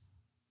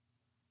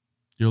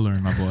 You'll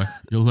learn, my boy.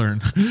 You'll learn.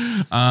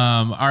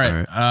 All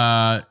right.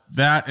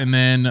 That, and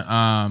then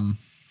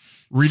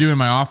redoing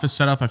my office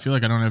setup. I feel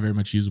like I don't have very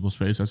much usable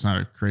space. That's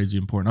not a crazy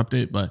important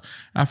update. But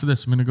after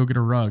this, I'm going to go get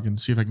a rug and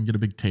see if I can get a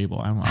big table.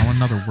 I want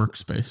another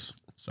workspace.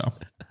 So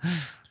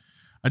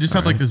I just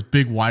have like this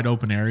big wide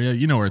open area.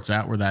 You know where it's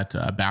at, where that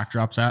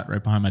backdrop's at,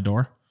 right behind my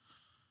door.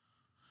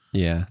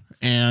 Yeah.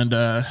 And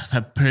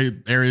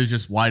that area is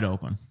just wide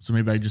open. So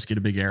maybe I just get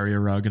a big area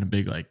rug and a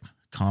big like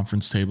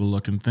conference table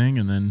looking thing.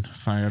 And then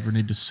if I ever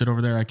need to sit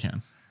over there, I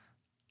can.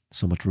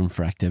 So much room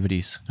for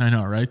activities. I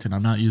know, right? And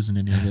I'm not using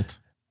any of it.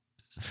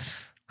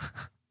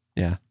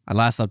 Yeah. My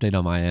last update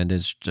on my end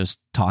is just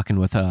talking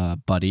with a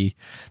buddy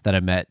that I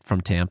met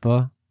from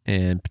Tampa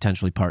and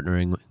potentially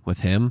partnering with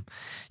him.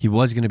 He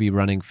was going to be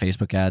running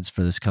Facebook ads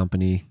for this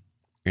company.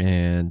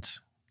 And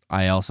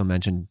I also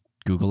mentioned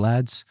Google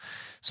ads.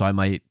 So I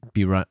might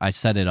be I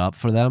set it up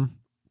for them.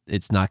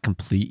 It's not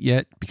complete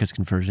yet because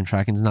conversion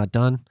tracking is not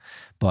done,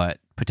 but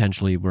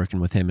potentially working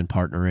with him and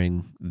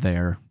partnering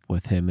there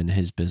with him and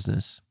his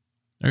business.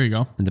 There you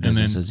go. And the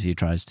businesses he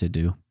tries to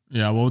do.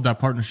 Yeah. What would that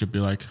partnership be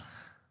like?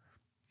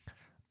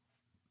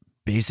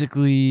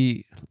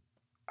 Basically,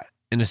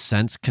 in a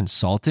sense,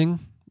 consulting,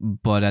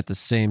 but at the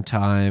same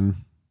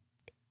time,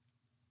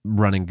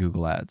 running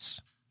Google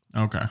ads.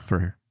 Okay.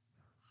 For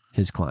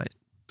his client.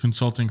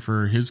 Consulting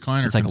for his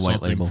client, it's or like consulting a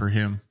white label. For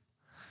him?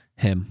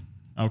 Him.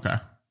 Okay.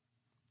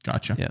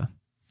 Gotcha. Yeah.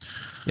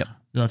 Yep.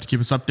 You'll have to keep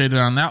us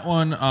updated on that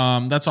one.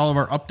 That's all of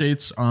our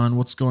updates on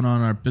what's going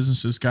on in our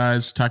businesses,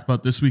 guys. Talk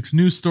about this week's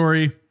news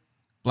story.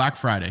 Black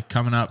Friday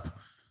coming up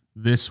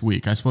this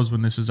week. I suppose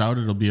when this is out,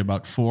 it'll be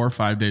about 4 or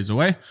 5 days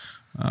away.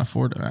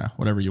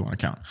 Whatever you want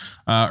to count.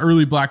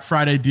 Early Black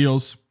Friday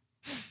deals.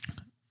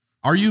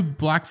 Are you a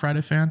Black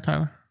Friday fan,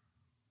 Tyler?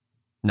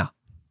 No.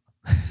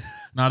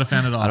 Not a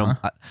fan at all.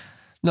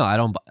 I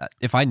don't.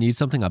 If I need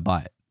something, I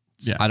buy it.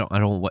 Yeah.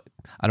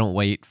 I don't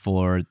wait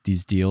for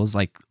these deals.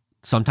 Like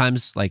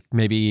sometimes, like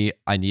maybe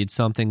I need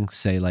something,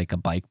 say like a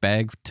bike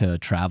bag to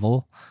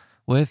travel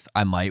with.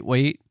 I might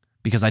wait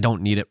because I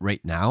don't need it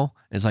right now.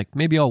 It's like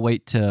maybe I'll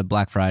wait to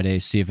Black Friday,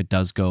 see if it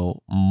does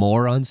go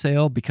more on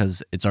sale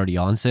because it's already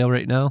on sale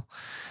right now.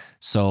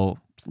 So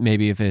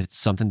maybe if it's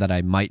something that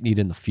I might need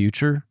in the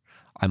future,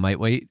 I might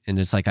wait. And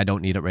it's like I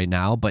don't need it right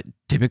now. But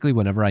typically,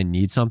 whenever I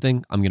need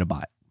something, I'm gonna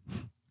buy it.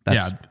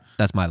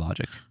 That's my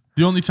logic.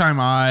 The only time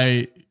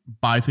I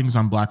buy things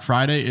on Black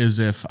Friday is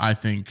if I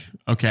think,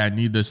 okay, I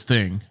need this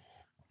thing,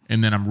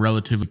 and then I'm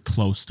relatively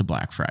close to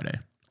Black Friday.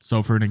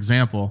 So for an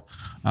example,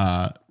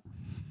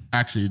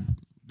 actually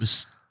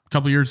this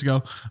couple years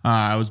ago,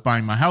 I was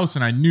buying my house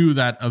and I knew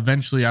that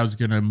eventually I was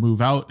going to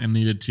move out and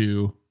needed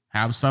to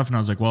have stuff. And I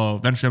was like, well,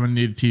 eventually I'm going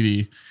to need a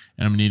TV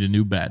and I'm going to need a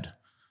new bed.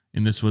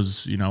 And this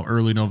was,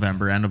 early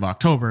November, end of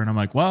October. And I'm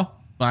like, well,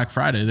 Black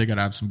Friday, they got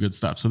to have some good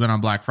stuff. So then on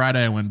Black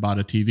Friday, I went and bought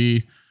a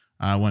TV.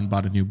 I went and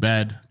bought a new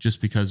bed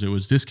just because it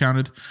was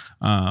discounted.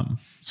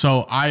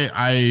 So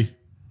I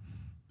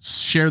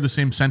share the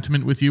same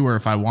sentiment with you where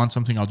if I want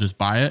something, I'll just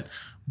buy it.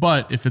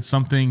 But if it's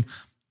something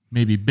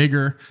maybe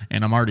bigger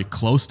and I'm already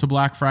close to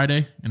Black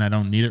Friday and I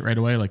don't need it right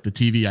away, like the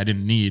TV I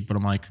didn't need, but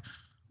I'm like,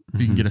 if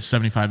you can get a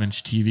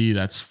 75-inch TV,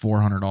 that's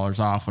 $400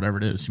 off, whatever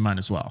it is, you might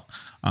as well.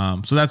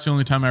 So that's the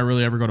only time I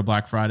really ever go to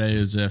Black Friday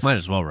is if... Might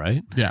as well,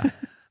 right? Yeah.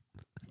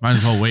 Might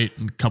as well wait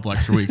a couple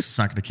extra weeks. It's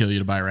not going to kill you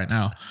to buy it right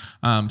now.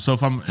 So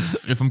if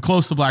I'm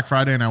close to Black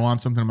Friday and I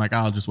want something, I'm like,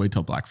 I'll just wait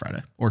till Black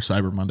Friday or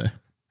Cyber Monday.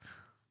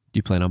 Do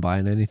you plan on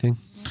buying anything?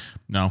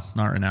 No,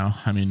 not right now.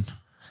 I mean,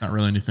 It's not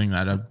really anything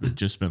that I've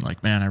just been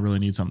like, man, I really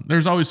need something.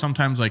 There's always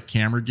sometimes like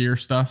camera gear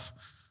stuff.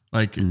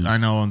 Like I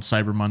know on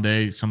Cyber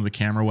Monday, some of the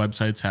camera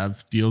websites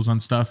have deals on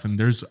stuff,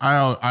 and I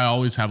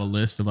always have a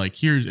list of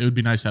like, it would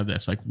be nice to have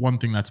this. Like one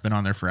thing that's been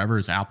on there forever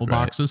is Apple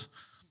boxes.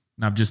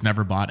 And I've just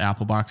never bought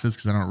Apple boxes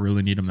because I don't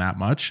really need them that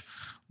much.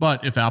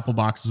 But if Apple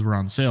boxes were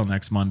on sale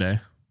next Monday,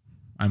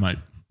 I might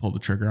pull the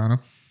trigger on them.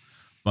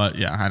 But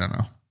yeah, I don't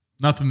know.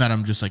 Nothing that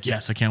I'm just like,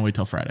 yes, I can't wait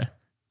till Friday.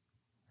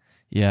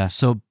 Yeah.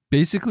 So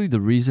basically the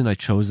reason I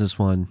chose this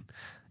one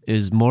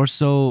is more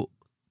so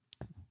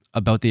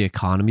about the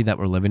economy that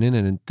we're living in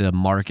and the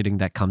marketing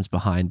that comes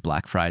behind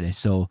Black Friday.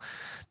 So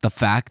the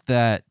fact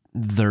that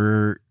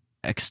they're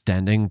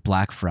extending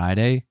Black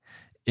Friday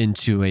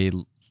into a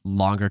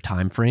longer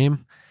time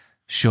frame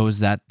shows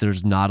that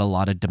there's not a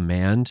lot of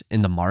demand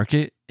in the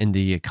market, in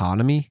the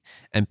economy,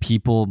 and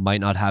people might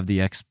not have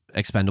the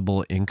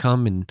expendable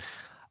income. And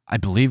I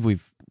believe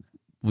we've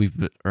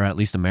or at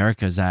least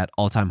America is at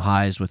all-time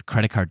highs with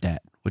credit card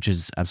debt, which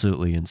is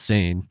absolutely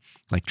insane,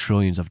 like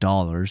trillions of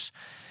dollars.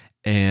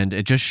 And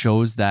it just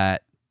shows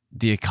that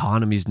the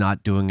economy is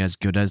not doing as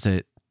good as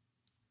it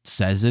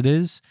says it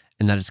is,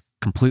 and that it's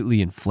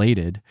completely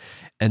inflated.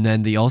 And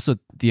then the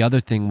other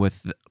thing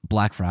with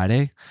Black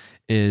Friday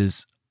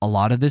is a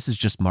lot of this is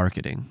just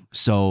marketing.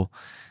 So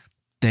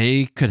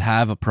they could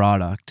have a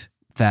product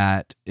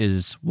that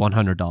is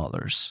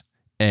 $100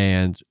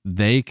 and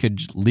they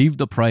could leave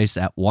the price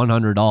at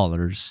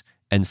 $100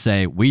 and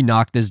say, we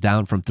knocked this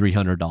down from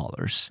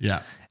 $300.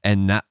 Yeah.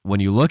 And that, when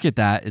you look at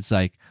that, it's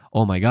like,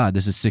 oh my God,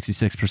 this is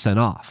 66%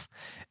 off.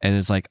 And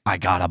it's like, I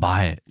gotta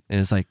buy it. And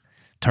it's like,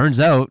 turns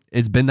out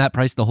it's been that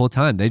price the whole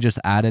time. They just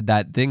added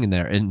that thing in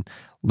there. And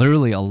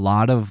literally a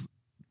lot of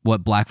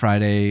what Black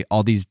Friday,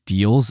 all these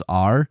deals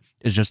are,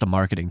 is just a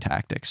marketing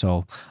tactic.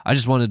 So I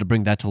just wanted to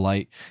bring that to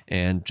light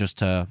and just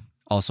to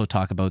also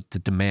talk about the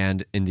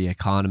demand in the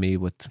economy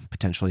with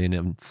potentially an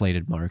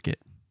inflated market.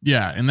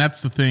 Yeah. And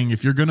that's the thing.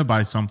 If you're going to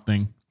buy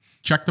something,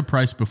 check the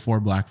price before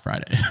Black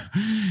Friday.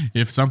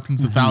 If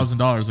something's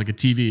 $1,000, like a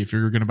TV, if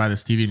you're going to buy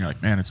this TV and you're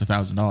like, man, it's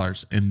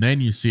 $1,000. And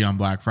then you see on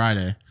Black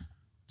Friday,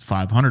 it's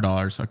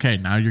 $500. Okay.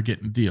 Now you're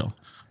getting a deal.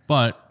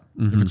 But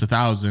if it's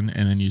 $1,000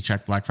 and then you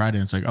check Black Friday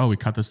and it's like, oh, we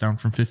cut this down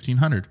from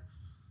 $1,500.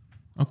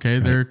 Okay.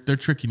 Right. They're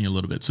tricking you a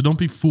little bit. So don't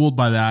be fooled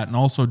by that. And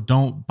also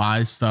don't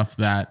buy stuff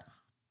that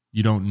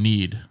you don't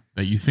need,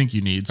 that you think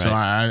you need. Right. So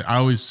I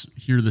always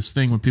hear this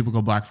thing when people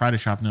go Black Friday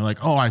shopping, they're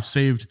like, oh, I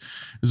saved,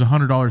 it's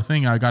 $100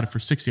 thing. I got it for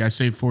 $60. I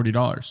saved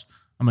 $40.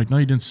 I'm like, no,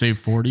 you didn't save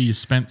 40. You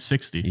spent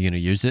 60. You going to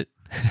use it?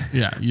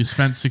 Yeah. You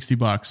spent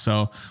 $60.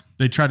 So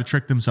they try to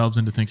trick themselves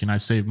into thinking I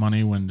saved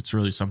money when it's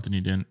really something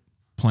you didn't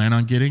plan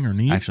on getting or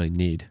need. Actually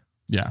need.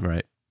 Yeah.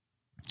 Right.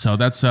 So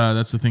that's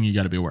the thing you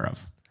got to be aware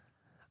of.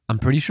 I'm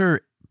pretty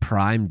sure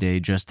Prime Day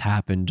just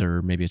happened,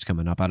 or maybe it's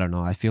coming up. I don't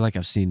know. I feel like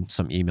I've seen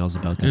some emails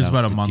about that. It was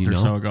about a month or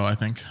so ago, I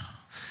think.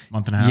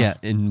 Month and a half. Yeah.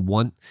 And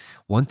one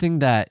thing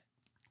that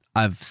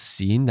I've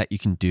seen that you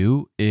can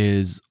do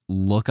is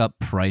look up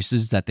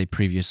prices that they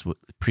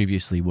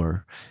previously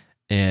were.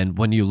 And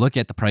when you look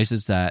at the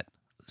prices that,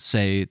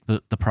 say,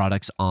 the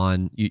products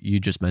on, you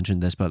just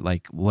mentioned this, but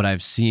like what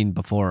I've seen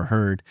before or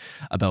heard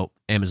about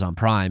Amazon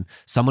Prime,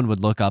 someone would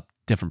look up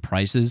different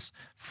prices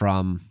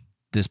from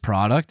this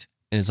product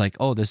and it's like,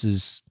 oh, this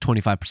is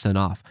 25%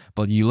 off.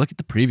 But you look at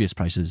the previous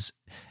prices,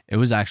 it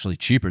was actually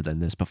cheaper than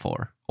this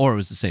before, or it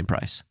was the same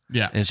price.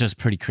 Yeah. And it's just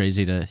pretty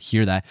crazy to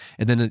hear that.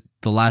 And then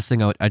the last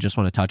thing I just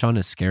want to touch on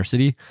is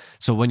scarcity.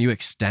 So when you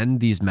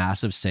extend these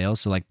massive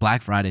sales, so like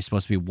Black Friday is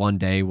supposed to be one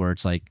day where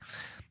it's like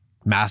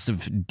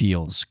massive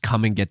deals,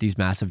 come and get these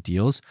massive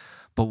deals.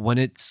 But when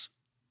it's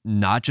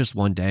not just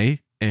one day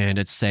and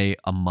it's, say,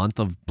 a month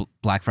of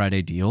Black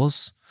Friday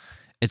deals,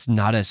 it's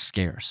not as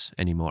scarce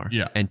anymore.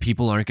 Yeah. And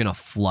people aren't going to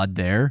flood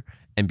there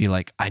and be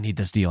like, I need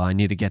this deal. I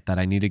need to get that.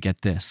 I need to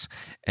get this.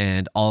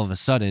 And all of a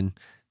sudden,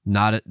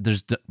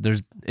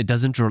 it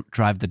doesn't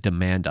drive the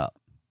demand up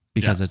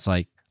because it's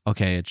like,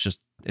 okay,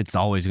 it's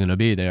always going to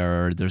be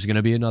there, or there's going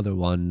to be another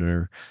one.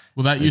 Or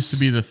well, that used to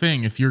be the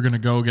thing. If you're going to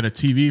go get a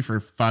TV for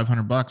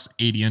 $500,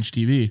 80-inch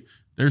TV,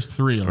 there's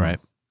 3 of them. Right.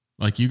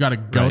 Like you got to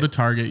go to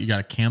Target, you got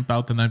to camp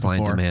out the night Supply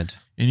and before, demand.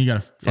 And you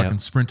got to fucking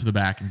sprint to the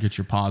back and get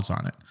your paws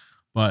on it.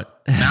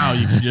 But now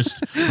you can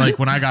just, like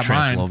when I got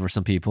mine over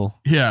some people.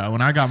 Yeah.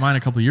 When I got mine a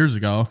couple of years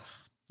ago,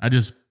 I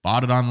just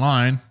bought it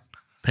online,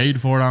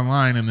 paid for it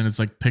online, and then it's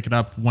like pick it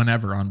up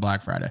whenever on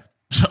Black Friday.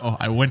 So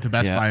I went to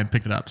Best Buy and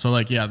picked it up. So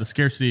like, yeah, the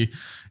scarcity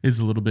is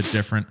a little bit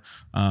different.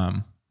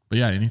 But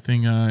yeah,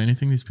 anything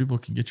these people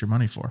can get your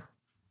money for,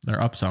 they're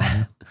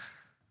upselling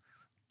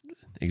you.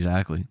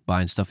 Exactly.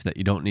 Buying stuff that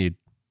you don't need,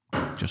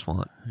 just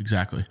want.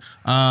 Exactly.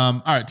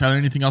 All right, Tyler,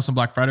 anything else on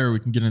Black Friday, or we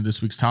can get into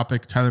this week's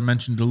topic? Tyler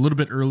mentioned a little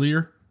bit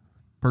earlier,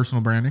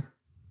 personal branding.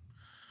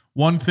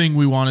 One thing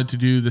we wanted to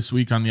do this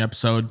week on the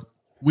episode,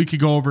 we could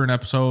go over an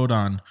episode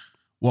on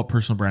what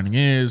personal branding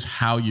is,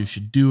 how you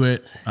should do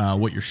it,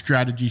 what your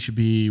strategy should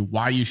be,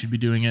 why you should be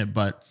doing it.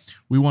 But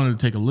we wanted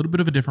to take a little bit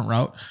of a different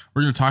route.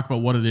 We're going to talk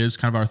about what it is,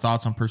 kind of our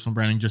thoughts on personal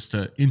branding, just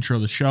to intro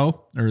the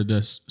show or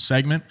this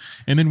segment.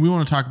 And then we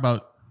want to talk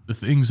about the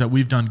things that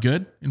we've done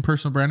good in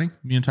personal branding,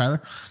 me and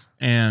Tyler,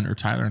 or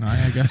Tyler and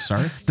I guess,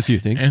 sorry. The few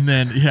things. And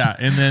then,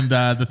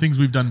 the things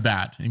we've done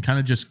bad, and kind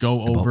of just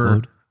go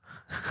over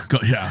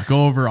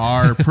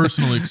our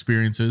personal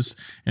experiences,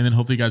 and then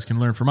hopefully you guys can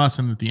learn from us.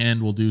 And at the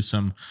end, we'll do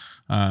some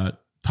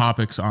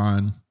topics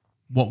on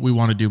what we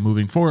want to do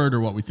moving forward, or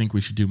what we think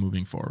we should do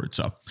moving forward.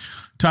 So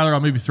Tyler,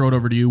 I'll maybe throw it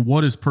over to you.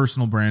 What is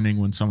personal branding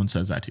when someone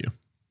says that to you?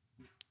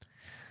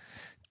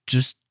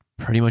 Just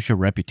pretty much your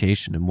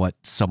reputation and what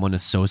someone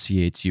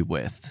associates you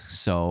with.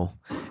 So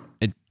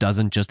it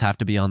doesn't just have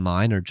to be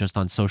online or just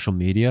on social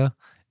media.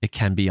 It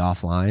can be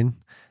offline.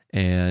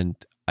 And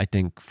I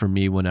think for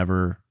me,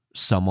 whenever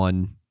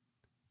someone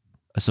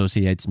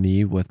associates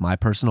me with my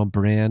personal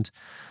brand,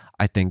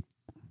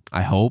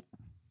 I hope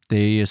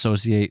they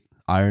associate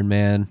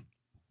Ironman,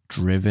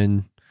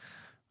 driven.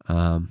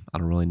 I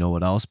don't really know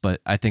what else,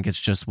 but I think it's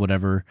just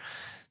whatever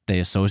they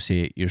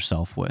associate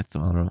yourself with. I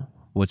don't know.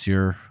 What's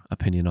your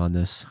opinion on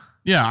this?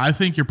 Yeah, I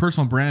think your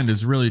personal brand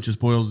is really just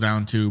boils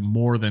down to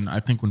more than,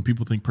 I think when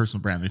people think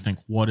personal brand, they think,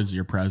 what is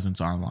your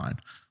presence online?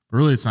 But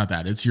really, it's not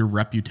that. It's your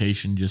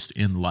reputation just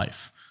in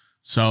life.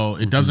 So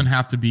it doesn't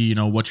have to be,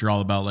 what you're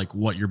all about, like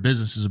what your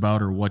business is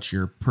about or what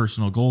your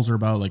personal goals are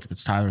about. Like if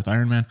it's Tyler with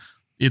Ironman,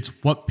 it's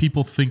what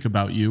people think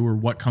about you or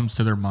what comes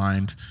to their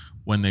mind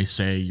when they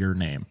say your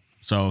name.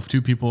 So if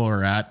two people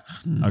are at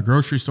a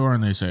grocery store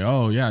and they say,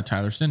 oh yeah,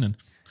 Tyler Sinden,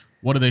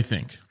 what do they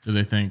think? Do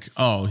they think,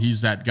 oh,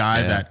 he's that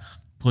guy that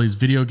plays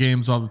video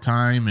games all the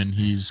time and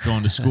he's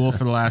going to school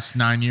for the last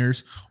 9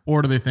 years?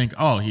 Or do they think,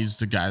 oh, he's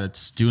the guy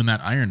that's doing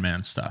that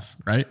Ironman stuff,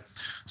 right?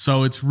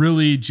 So it's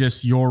really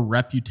just your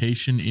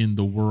reputation in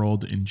the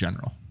world in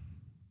general.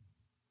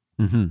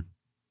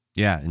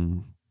 Yeah,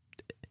 and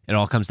it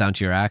all comes down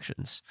to your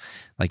actions.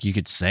 Like you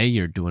could say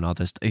you're doing all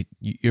this.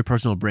 Your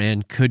personal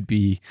brand could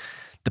be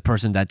the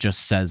person that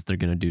just says they're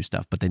going to do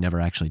stuff, but they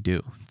never actually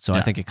do. So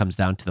I think it comes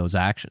down to those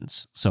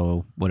actions.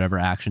 So whatever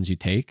actions you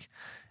take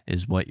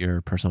is what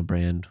your personal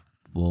brand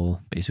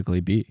will basically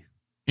be.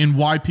 And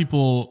why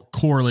people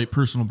correlate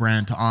personal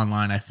brand to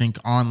online, I think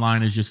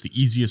online is just the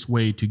easiest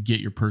way to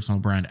get your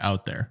personal brand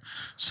out there.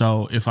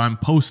 So if I'm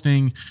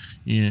posting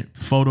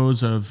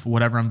photos of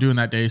whatever I'm doing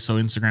that day, so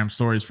Instagram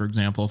stories, for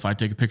example, if I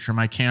take a picture of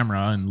my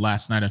camera, and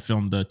last night I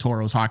filmed the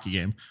Toros hockey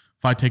game,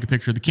 if I take a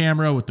picture of the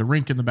camera with the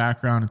rink in the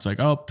background, it's like,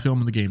 oh,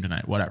 filming the game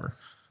tonight, whatever.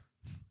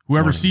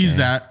 Whoever sees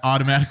that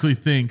automatically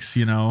thinks,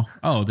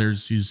 oh,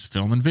 he's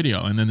filming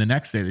video. And then the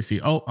next day they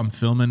see, oh, I'm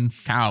filming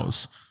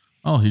cows.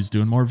 Oh, he's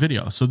doing more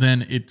video. So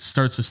then it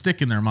starts to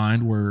stick in their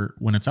mind where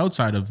when it's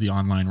outside of the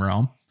online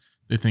realm,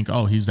 they think,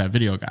 oh, he's that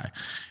video guy.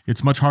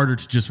 It's much harder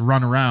to just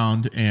run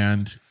around,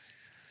 and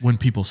when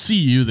people see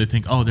you, they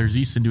think, oh, there's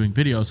Easton doing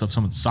video. So if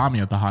someone saw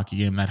me at the hockey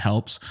game, that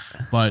helps.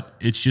 But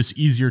it's just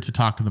easier to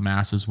talk to the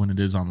masses when it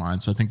is online.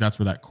 So I think that's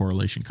where that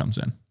correlation comes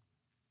in.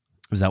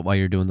 Is that why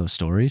you're doing those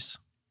stories?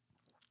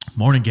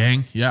 Morning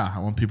gang. Yeah. I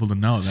want people to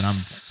know that I'm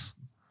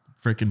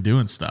freaking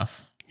doing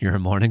stuff. You're a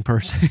morning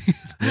person?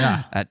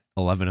 Yeah. At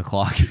 11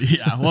 o'clock.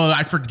 Yeah. Well,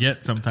 I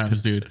forget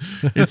sometimes, dude.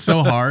 It's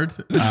so hard.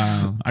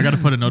 I got to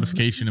put a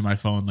notification in my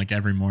phone like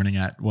every morning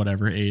at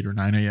whatever, 8 or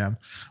 9 a.m.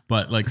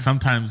 But like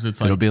sometimes it's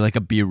like. It'll be like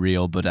a Be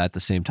Real, but at the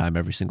same time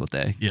every single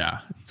day. Yeah.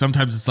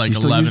 Sometimes it's like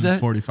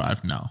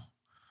 11:45. No.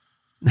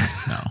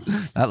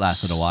 That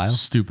lasted a while.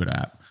 Stupid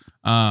app.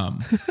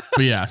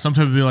 But yeah,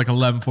 sometimes it'll be like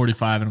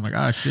 11:45 and I'm like,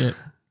 oh shit.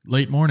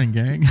 Late morning,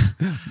 gang.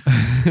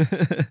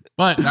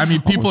 But I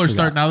mean, people are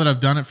starting, now that I've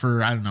done it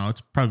for, I don't know,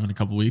 it's probably been a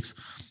couple weeks.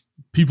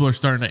 People are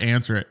starting to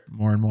answer it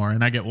more and more.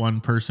 And I get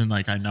one person,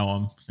 like I know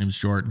him, his name's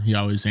Jordan. He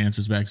always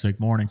answers back. He's like,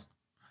 morning.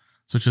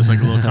 So it's just like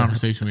a little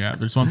conversation we have.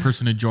 There's one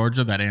person in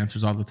Georgia that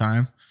answers all the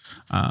time.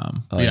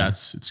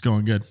 It's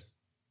going good.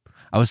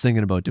 I was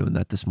thinking about doing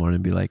that this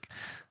morning. Be like,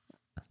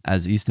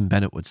 as Easton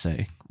Bennett would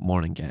say,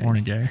 morning gang.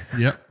 Morning gang.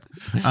 Yep.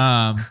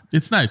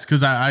 It's nice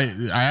because I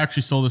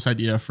actually stole this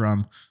idea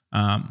from,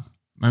 I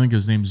think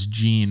his name's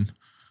Gene,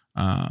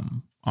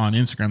 on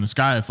Instagram. This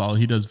guy I follow,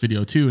 he does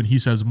video too, and he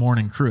says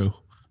morning crew.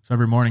 So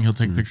every morning he'll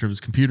take a picture of his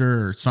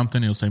computer or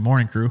something. He'll say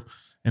morning crew.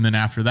 And then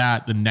after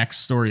that, the next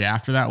story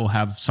after that will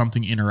have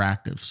something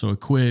interactive. So a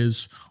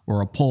quiz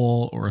or a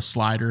poll or a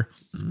slider.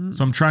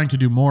 So I'm trying to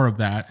do more of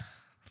that.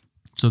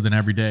 So then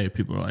every day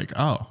people are like,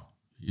 oh,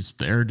 he's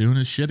there doing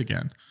his shit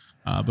again.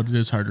 But it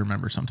is hard to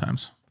remember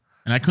sometimes.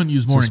 And I couldn't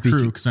use morning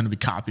crew because then it'd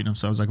be copying him.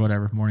 So I was like,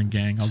 whatever, morning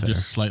gang. I'll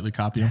just slightly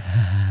copy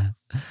him.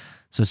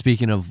 So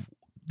speaking of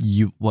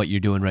what you're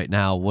doing right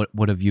now,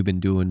 what have you been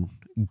doing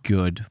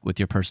good with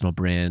your personal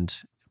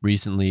brand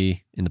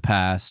recently, in the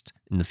past,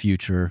 in the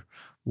future?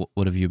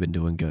 What have you been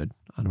doing good?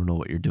 I don't know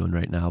what you're doing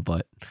right now,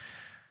 but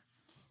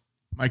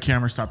my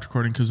camera stopped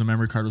recording because the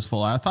memory card was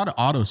full. I thought it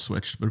auto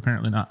switched, but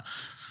apparently not.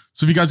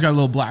 So if you guys got a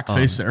little black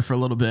face there for a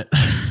little bit,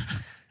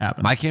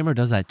 happens. My camera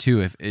does that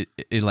too. If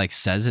it like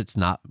says it's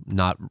not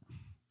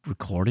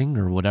recording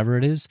or whatever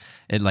it is,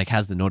 it like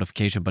has the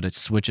notification, but it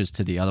switches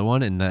to the other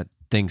one and that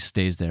thing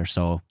stays there.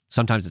 So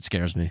sometimes it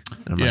scares me.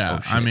 And I'm like, oh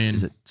shit,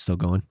 is it still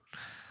going?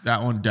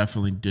 That one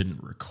definitely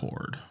didn't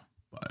record,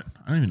 but but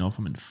I don't even know if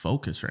I'm in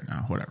focus right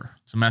now. Whatever.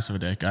 It's a mess of a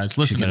day, guys.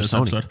 Listen to this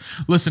Sony. episode.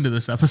 Listen to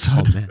this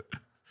episode. Oh, man.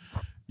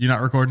 You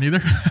not recording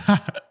either?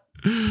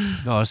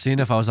 No, I was seeing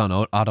if I was on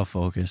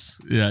autofocus.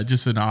 Yeah,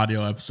 just an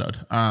audio episode.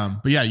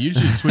 But yeah,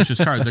 usually it switches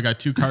cards. I got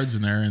 2 cards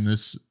in there, and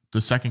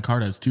the second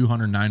card has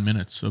 209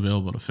 minutes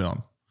available to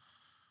film.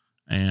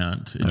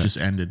 And it just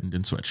ended and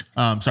didn't switch.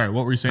 Sorry,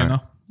 what were you saying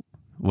though?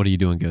 What are you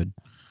doing good?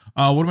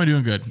 What am I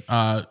doing good?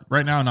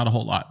 Right now, not a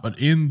whole lot, but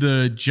in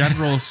the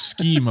general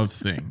scheme of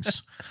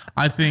things,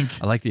 I think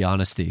I like the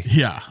honesty.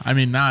 Yeah, I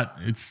mean,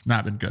 it's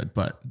not been good,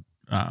 but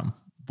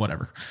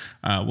whatever.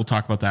 We'll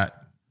talk about that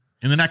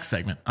in the next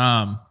segment.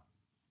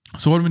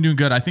 So what have I been doing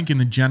good? I think in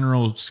the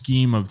general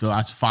scheme of the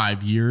last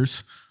 5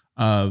 years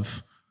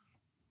of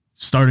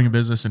starting a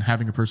business and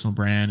having a personal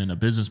brand and a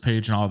business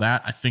page and all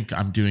that, I think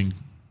I'm doing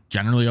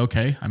generally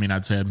okay. I mean,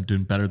 I'd say I'm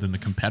doing better than the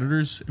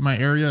competitors in my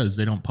area, as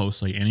they don't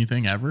post like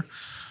anything ever.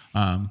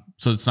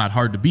 So it's not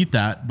hard to beat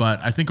that. But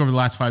I think over the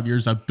last 5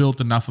 years, I've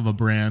built enough of a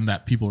brand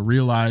that people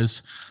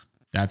realize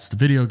that's the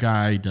video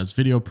guy, does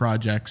video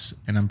projects,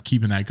 and I'm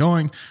keeping that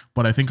going.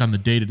 But I think on the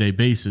day-to-day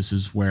basis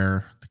is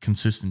where the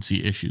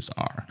consistency issues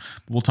are.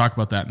 We'll talk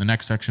about that in the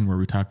next section where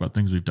we talk about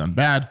things we've done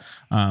bad.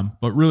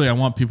 But really, I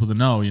want people to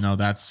know,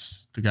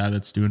 that's the guy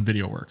that's doing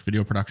video work,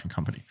 video production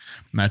company.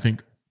 And I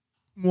think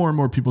more and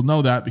more people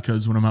know that,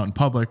 because when I'm out in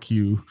public,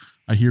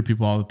 I hear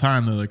people all the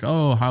time. They're like,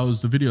 "Oh,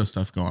 how's the video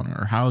stuff going?"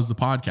 Or "How's the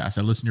podcast?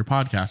 I listen to your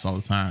podcast all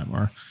the time."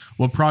 Or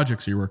 "What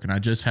projects are you working?" I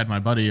just had my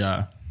buddy,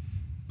 not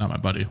my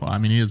buddy. Well, I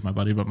mean, he is my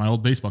buddy, but my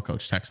old baseball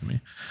coach texted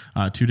me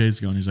 2 days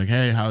ago, and he's like,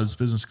 "Hey, how's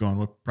business going?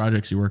 What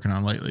projects are you working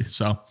on lately?"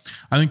 So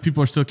I think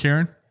people are still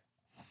caring.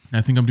 And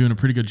I think I'm doing a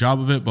pretty good job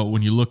of it. But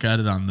when you look at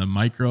it on the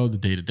micro, the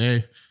day to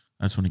day,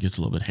 that's when it gets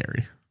a little bit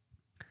hairy.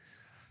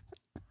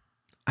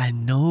 I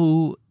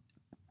know.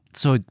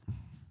 So,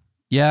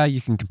 yeah,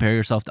 you can compare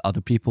yourself to other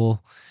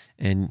people,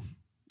 and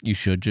you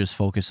should just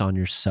focus on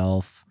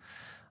yourself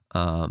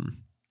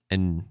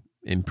and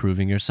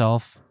improving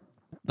yourself.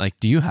 Like,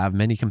 do you have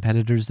many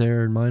competitors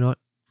there in Minot,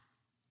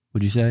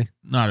 would you say?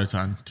 Not a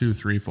ton. 2,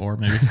 3, 4,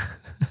 maybe.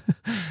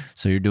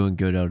 So you're doing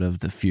good out of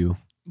the few.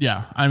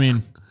 Yeah. I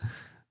mean,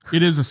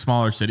 it is a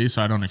smaller city,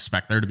 so I don't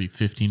expect there to be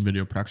 15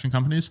 video production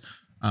companies.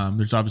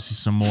 There's obviously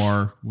some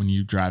more when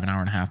you drive an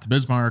hour and a half to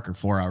Bismarck or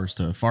 4 hours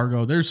to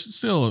Fargo. There's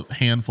still a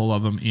handful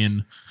of them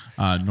in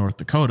North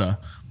Dakota,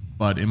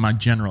 but in my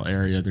general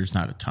area, there's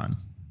not a ton,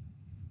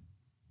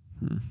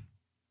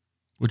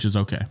 which is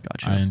okay.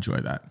 Gotcha. I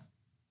enjoy that.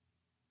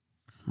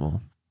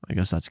 Well, I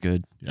guess that's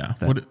good. Yeah.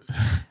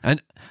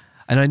 And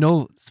I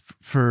know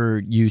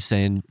for you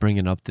saying,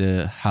 bringing up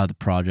how the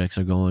projects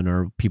are going,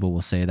 or people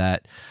will say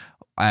that,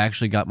 I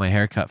actually got my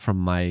haircut from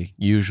my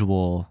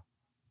usual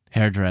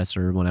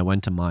hairdresser when I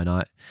went to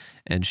Minot,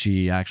 and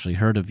she actually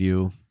heard of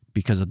you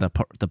because of the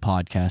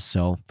podcast.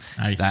 So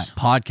nice. That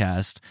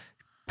podcast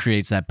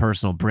creates that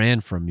personal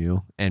brand from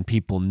you, and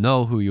people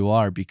know who you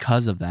are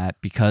because of that,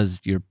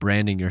 because you're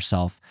branding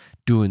yourself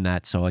doing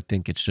that. So I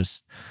think it's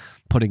just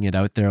putting it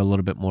out there a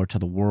little bit more to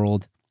the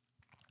world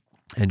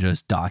and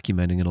just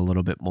documenting it a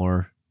little bit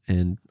more.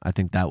 And I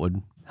think that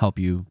would help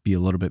you be a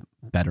little bit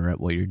better at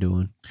what you're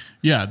doing.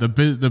 Yeah, the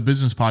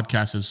business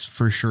podcast has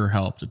for sure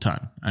helped a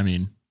ton. I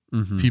mean,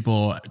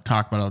 people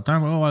talk about it all the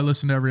time. Oh, I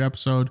listen to every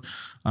episode.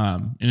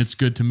 And it's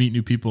good to meet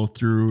new people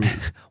through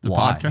the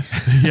podcast.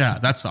 Yeah,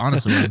 that's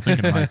honestly what I'm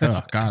thinking. I'm like,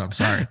 oh God, I'm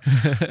sorry.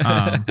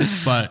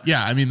 But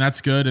yeah, I mean, that's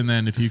good. And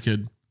then if you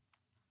could,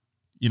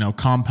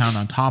 compound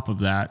on top of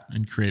that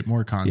and create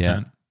more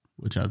content,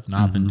 which I've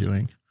not been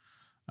doing,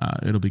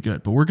 it'll be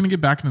good. But we're going to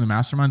get back into the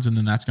masterminds, and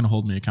then that's going to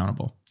hold me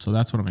accountable. So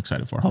that's what I'm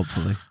excited for.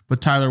 Hopefully.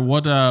 But Tyler,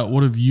 what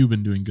have you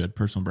been doing good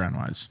personal brand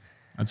wise?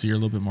 I'd say you're a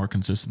little bit more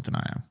consistent than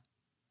I am.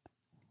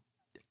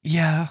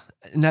 Yeah,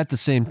 and at the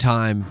same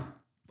time,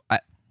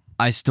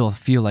 I still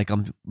feel like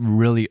I'm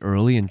really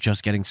early and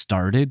just getting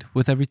started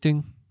with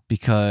everything,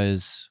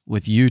 because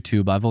with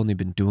YouTube, I've only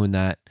been doing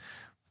that.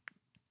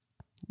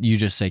 You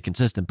just say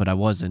consistent, but I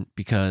wasn't,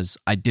 because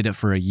I did it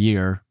for a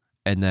year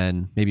and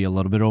then maybe a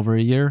little bit over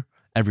a year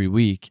every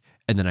week,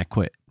 and then I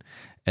quit.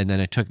 And then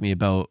it took me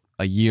about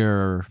a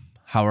year,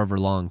 however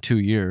long, 2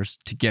 years,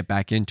 to get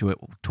back into it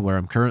to where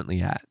I'm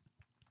currently at.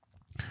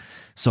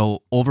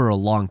 So over a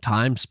long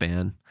time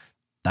span,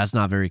 that's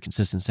not very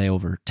consistent. Say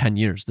over 10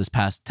 years, this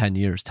past 10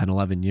 years, 10,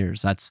 11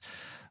 years, that's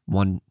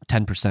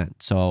 10%.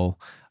 So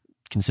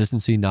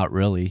consistency, not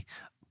really.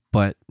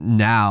 But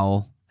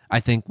now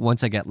I think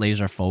once I get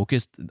laser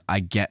focused,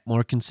 I get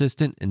more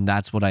consistent, and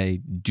that's what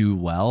I do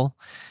well.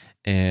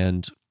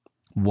 And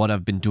what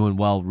I've been doing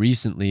well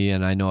recently,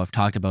 and I know I've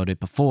talked about it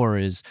before,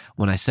 is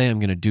when I say I'm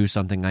going to do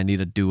something, I need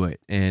to do it,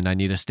 and I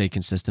need to stay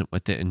consistent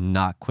with it and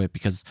not quit,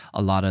 because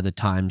a lot of the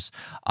times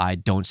I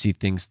don't see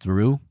things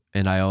through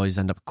and I always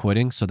end up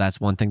quitting. So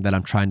that's one thing that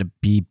I'm trying to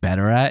be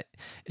better at,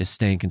 is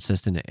staying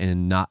consistent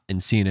and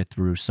seeing it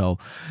through. So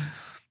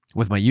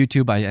with my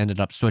YouTube, I ended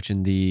up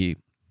switching the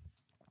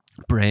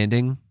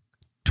branding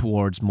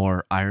towards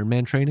more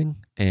Ironman training,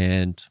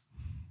 and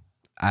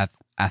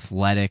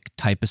athletic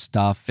type of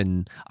stuff,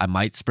 and I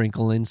might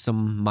sprinkle in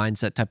some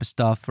mindset type of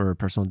stuff or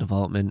personal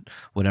development,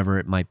 whatever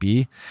it might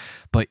be.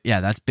 But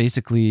yeah, that's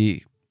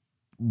basically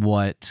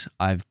what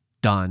I've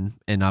done,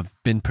 and I've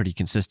been pretty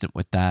consistent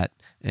with that.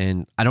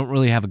 And I don't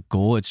really have a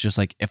goal. It's just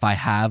like if I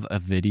have a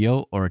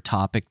video or a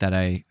topic that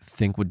I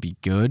think would be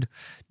good,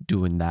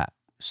 doing that.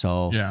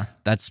 So Yeah.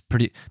 that's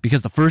pretty,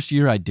 because the first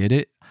year I did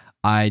it,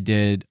 I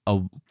did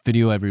a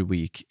video every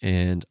week,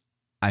 and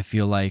I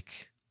feel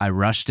like I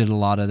rushed it a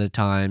lot of the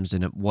times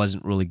and it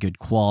wasn't really good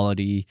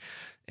quality.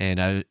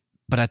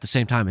 But at the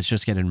same time, it's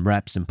just getting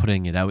reps and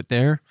putting it out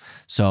there.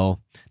 So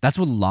that's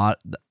what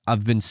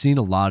I've been seeing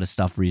a lot of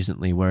stuff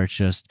recently where it's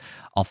just,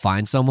 I'll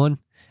find someone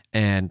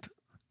and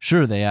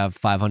sure, they have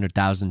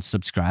 500,000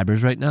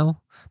 subscribers right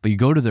now, but you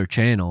go to their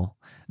channel,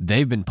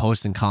 they've been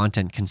posting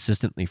content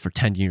consistently for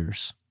 10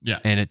 years. Yeah.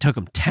 And it took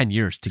them 10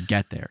 years to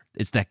get there.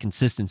 It's that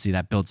consistency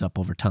that builds up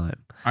over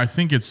time. I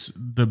think it's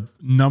the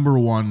number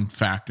one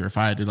factor. If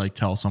I had to like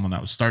tell someone that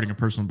was starting a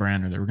personal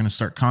brand or they were going to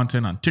start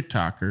content on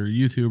TikTok or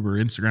YouTube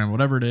or Instagram,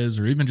 whatever it is,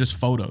 or even just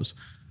photos,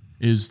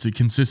 is the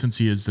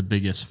consistency is the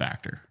biggest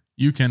factor.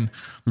 You can,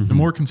 the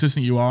more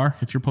consistent you are,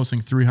 if you're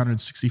posting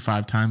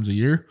 365 times a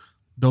year,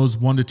 those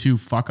 1 to 2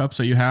 fuck ups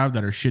that you have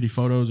that are shitty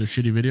photos or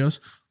shitty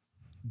videos,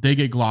 they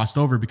get glossed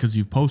over because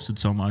you've posted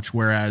so much.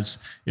 Whereas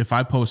if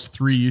I post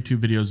 3 YouTube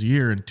videos a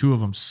year and 2 of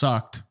them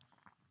sucked,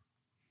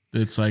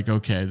 it's like,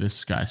 okay,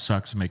 this guy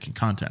sucks at making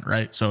content,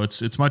 right? So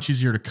it's much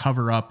easier to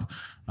cover up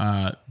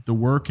the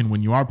work, and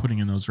when you are putting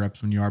in those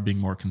reps, when you are being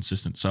more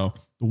consistent. So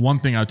the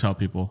one thing I tell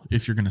people,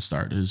 if you're going to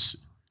start, is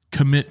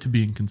commit to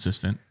being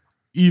consistent,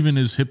 even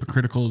as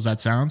hypocritical as that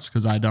sounds,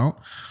 because I don't.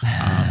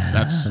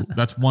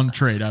 That's one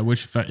trait. I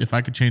wish if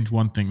I could change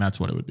one thing, that's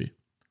what it would be.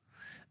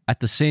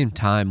 At the same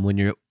time, when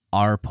you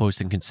are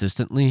posting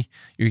consistently,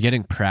 you're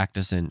getting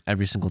practice in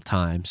every single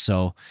time.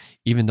 So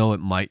even though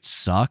it might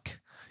suck,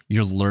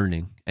 you're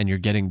learning and you're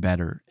getting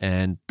better.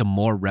 And the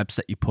more reps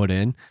that you put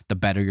in, the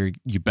better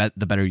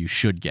the better you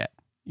should get.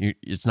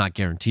 It's not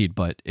guaranteed,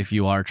 but if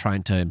you are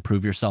trying to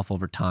improve yourself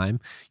over time,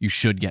 you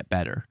should get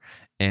better.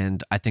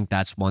 And I think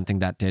that's one thing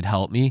that did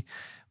help me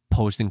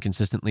posting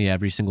consistently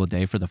every single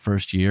day for the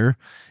first year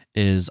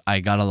is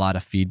I got a lot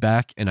of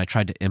feedback and I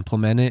tried to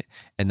implement it.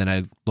 And then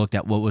I looked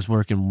at what was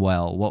working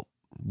well,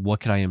 what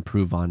could I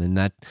improve on? And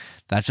that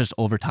just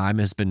over time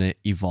has been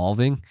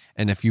evolving.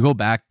 And if you go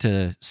back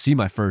to see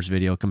my first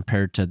video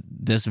compared to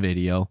this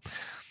video,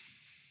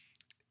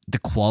 the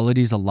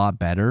quality is a lot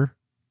better.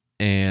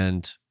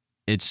 And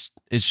it's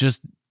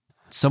just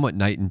somewhat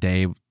night and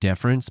day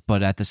difference.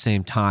 But at the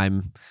same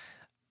time,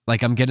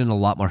 like I'm getting a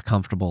lot more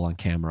comfortable on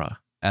camera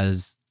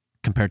as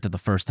compared to the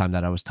first time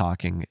that I was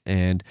talking.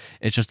 And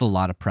it's just a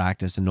lot of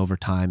practice. And over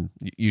time,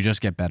 you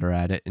just get better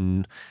at it.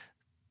 And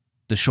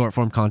the short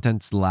form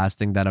content's the last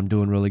thing that I'm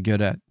doing really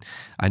good at.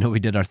 I know we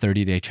did our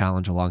 30-day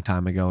challenge a long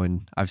time ago,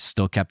 and I've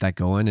still kept that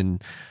going.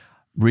 And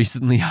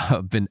recently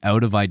I've been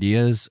out of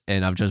ideas,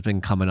 and I've just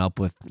been coming up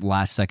with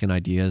last second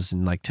ideas.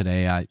 And like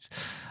today, I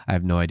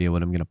have no idea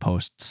what I'm going to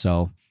post.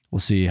 So we'll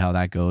see how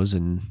that goes.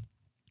 And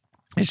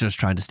it's just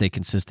trying to stay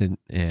consistent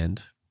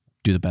and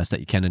do the best that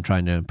you can and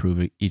trying to improve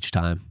it each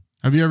time.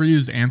 Have you ever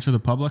used Answer the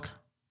Public?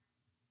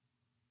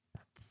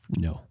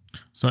 No.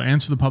 So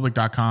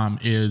answerthepublic.com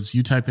is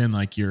you type in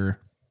like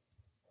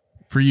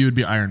for you it'd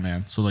be Iron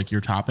Man. So like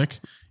your topic,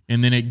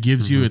 and then it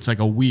gives you, it's like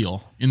a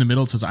wheel in the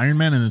middle. It says Iron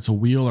Man, and it's a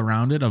wheel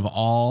around it of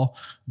all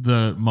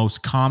the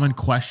most common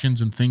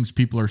questions and things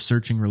people are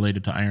searching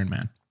related to Iron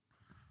Man.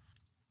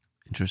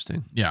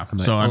 Interesting. Yeah. I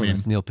mean,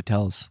 that's Neil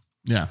Patel's.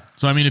 Yeah.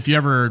 So, I mean, if you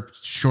ever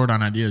short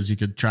on ideas, you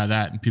could try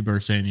that. And people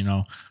are saying,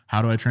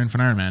 how do I train for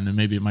an Ironman? And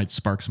maybe it might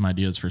spark some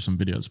ideas for some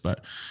videos.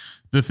 But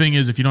the thing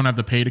is, if you don't have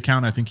the paid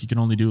account, I think you can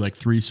only do like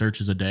 3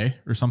 searches a day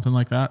or something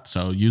like that.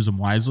 So use them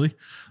wisely.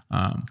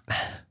 But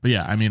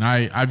yeah, I mean,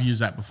 I've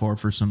used that before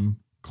for some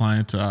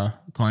client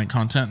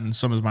content and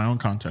some of my own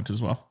content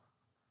as well.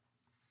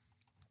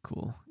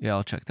 Cool. Yeah,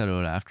 I'll check that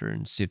out after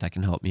and see if that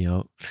can help me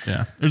out.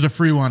 Yeah. There's a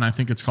free one. I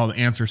think it's called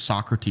Answer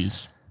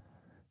Socrates.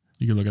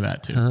 You can look at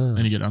that too.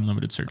 And you get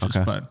unlimited searches,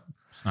 but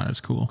it's not as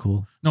cool.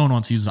 Cool. No one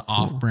wants to use the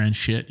off-brand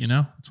shit,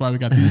 That's why we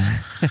got these.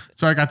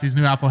 That's why I got these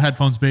new Apple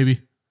headphones, baby.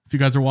 If you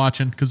guys are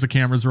watching, because the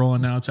camera's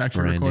rolling now, it's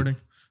actually recording.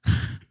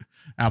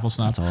 Apple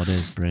snob. That's all it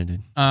is,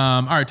 Brandon.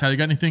 All right, Tyler, you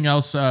got anything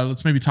else?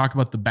 Let's maybe talk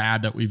about the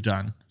bad that we've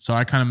done. So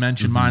I kind of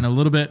mentioned mine a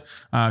little bit.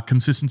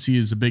 Consistency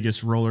is the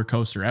biggest roller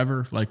coaster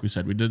ever. Like we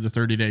said, we did the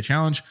 30-day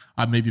challenge.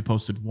 I've maybe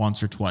posted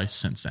once or twice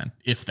since then,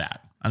 if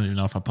that. I don't even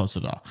know if I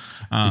posted at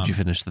all. Did you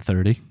finish the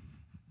 30?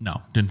 No,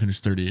 didn't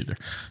finish 30 either.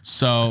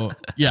 So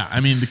yeah,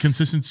 I mean, the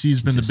consistency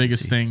has been the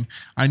biggest thing.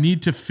 I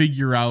need to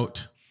figure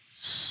out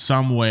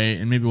some way,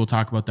 and maybe we'll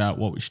talk about that,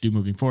 what we should do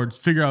moving forward.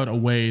 Figure out a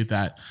way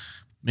that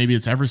maybe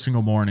it's every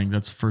single morning.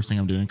 That's the first thing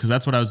I'm doing, because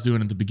that's what I was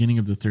doing at the beginning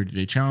of the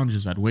 30-day challenge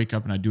is I'd wake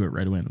up and I'd do it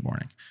right away in the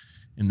morning.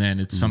 And then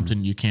it's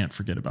something you can't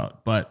forget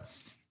about. But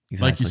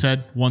like you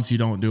said, once you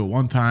don't do it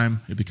one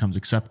time, it becomes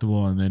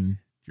acceptable, and then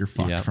you're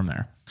fucked from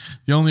there.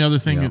 The only other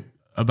thing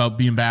about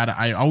being bad.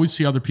 I always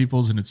see other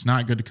people's, and it's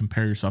not good to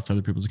compare yourself to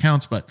other people's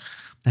accounts, but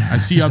I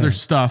see other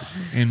stuff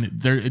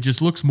and it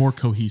just looks more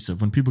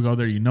cohesive. When people go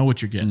there, you know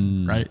what you're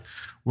getting, right?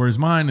 Whereas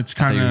mine, it's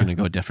kind of, you're going to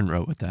go a different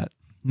route with that.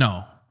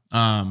 No.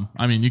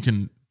 I mean, you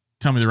can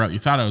tell me the route you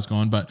thought I was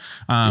going, but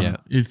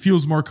it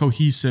feels more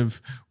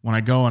cohesive when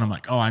I go and I'm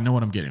like, oh, I know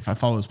what I'm getting. If I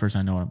follow this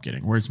person, I know what I'm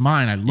getting. Whereas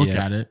mine, I look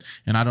at it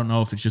and I don't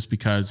know if it's just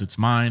because it's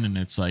mine and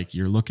it's like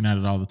you're looking at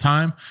it all the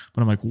time,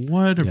 but I'm like,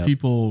 what are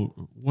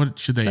people, what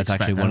should they expect?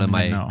 That's actually one of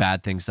my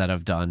bad things that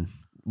I've done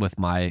with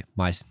my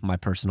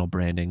personal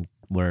branding,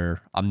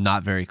 where I'm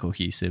not very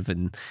cohesive.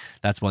 And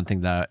that's one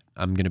thing that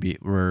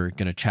we're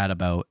going to chat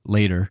about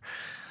later,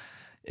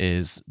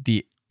 is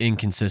the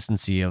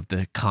inconsistency of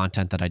the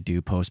content that I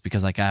do post,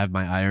 because like I have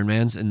my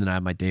Ironmans and then I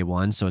have my day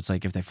ones. So it's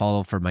like if they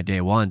follow for my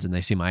day ones and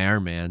they see my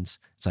Ironmans,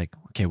 it's like,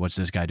 okay, what's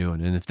this guy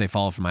doing? And if they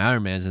follow for my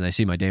Ironmans and they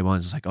see my day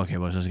ones, it's like, okay,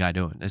 what's this guy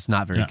doing? It's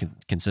not very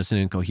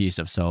consistent and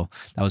cohesive. So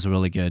that was a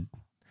really good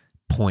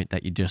point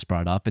that you just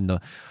brought up. And the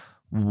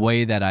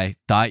way that I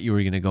thought you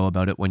were going to go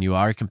about it when you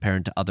are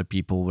comparing to other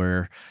people,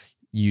 where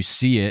you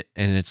see it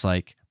and it's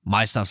like,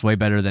 my stuff's way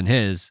better than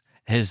his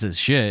is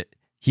shit.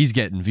 He's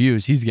getting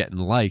views, he's getting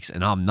likes,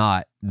 and I'm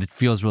not. It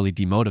feels really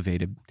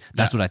demotivated.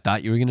 That's what I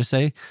thought you were going to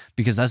say,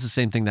 because that's the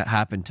same thing that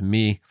happened to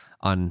me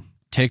on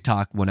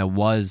TikTok when I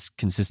was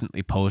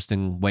consistently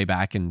posting way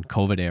back in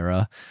COVID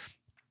era.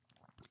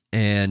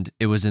 And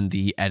it was in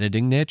the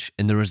editing niche,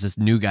 and there was this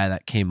new guy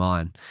that came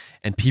on,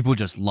 and people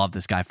just loved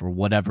this guy for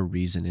whatever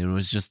reason. And it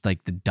was just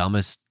like the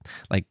dumbest,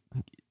 like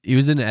he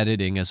was in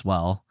editing as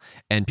well,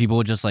 and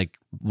people just like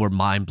were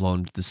mind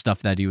blown with the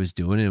stuff that he was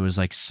doing. And it was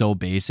like so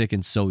basic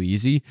and so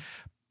easy,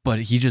 but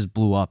he just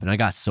blew up, and I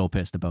got so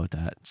pissed about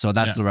that. So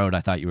that's the road I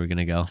thought you were going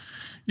to go.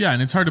 Yeah.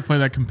 And it's hard to play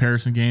that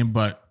comparison game,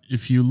 but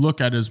if you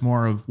look at it as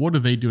more of what are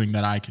they doing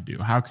that I could do?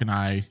 How can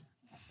I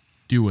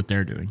do what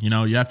they're doing? You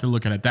know, you have to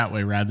look at it that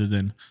way rather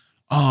than,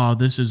 oh,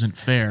 this isn't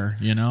fair,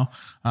 you know?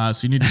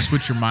 So you need to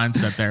switch your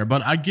mindset there.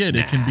 But I get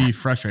it can be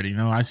frustrating. You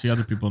know, I see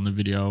other people in the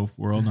video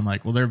world and I'm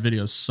like, well, their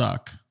videos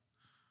suck.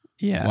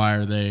 Yeah. Why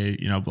are they,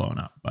 blowing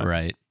up? But.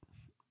 Right.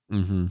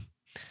 Mm-hmm.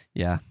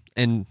 Yeah.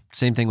 And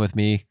same thing with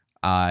me.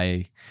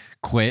 I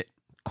quit.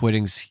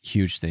 Quitting's a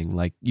huge thing.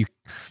 Like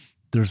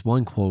there's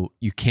one quote,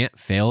 you can't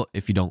fail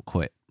if you don't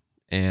quit.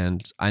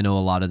 And I know a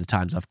lot of the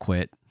times I've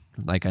quit.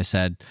 Like I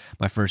said,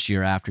 my first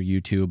year after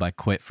YouTube, I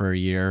quit for a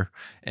year.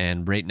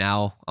 And right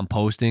now I'm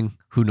posting.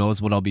 Who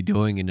knows what I'll be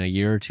doing in a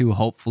year or two.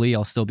 Hopefully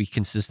I'll still be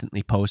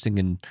consistently posting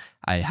and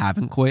I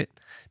haven't quit.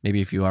 Maybe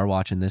if you are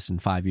watching this in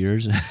 5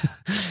 years,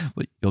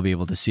 you'll be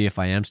able to see if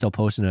I am still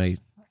posting and I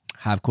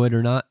have quit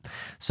or not.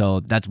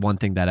 So that's one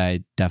thing that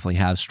I definitely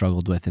have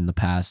struggled with in the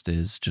past,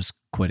 is just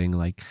quitting.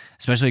 Like,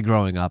 especially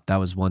growing up, that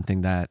was one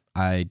thing that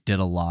I did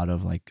a lot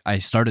of. Like, I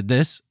started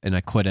this and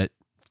I quit it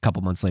a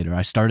couple months later.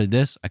 I started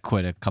this, I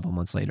quit a couple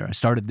months later. I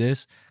started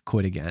this,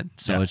 quit again.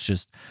 So it's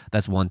just,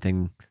 that's one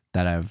thing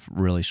that I've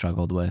really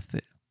struggled with.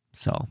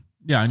 So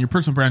yeah, and your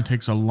personal brand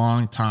takes a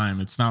long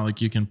time. It's not like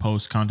you can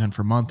post content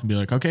for a month and be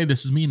like, okay,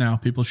 this is me now.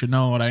 People should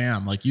know what I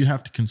am. Like, you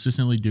have to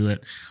consistently do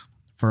it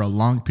for a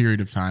long period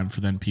of time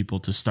for then people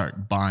to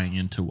start buying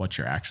into what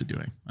you're actually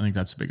doing. I think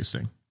that's the biggest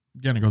thing.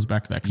 Again, it goes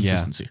back to that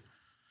consistency.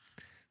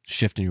 Yeah.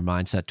 Shifting your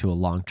mindset to a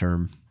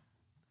long-term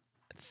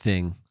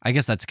thing. I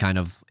guess that's kind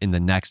of in the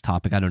next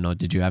topic. I don't know.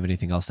 Did you have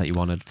anything else that you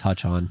wanted to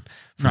touch on?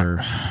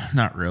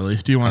 Not really.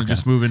 Do you want to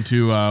just move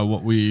into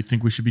what we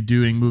think we should be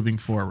doing moving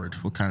forward?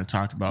 We'll kind of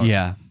talk about.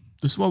 Yeah.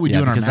 This is what we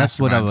do in our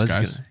masterminds,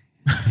 guys.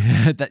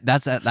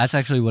 That's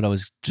actually what I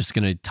was just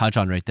going to touch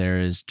on right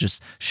there, is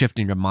just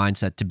shifting your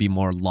mindset to be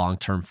more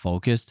long-term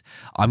focused.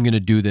 I'm going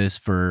to do this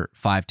for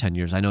 5-10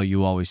 years. I know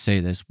you always say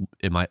this.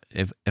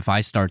 If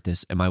I start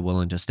this, am I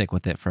willing to stick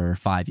with it for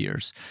 5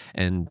 years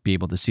and be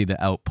able to see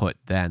the output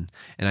then?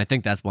 And I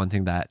think that's one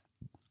thing that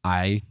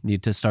I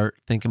need to start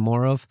thinking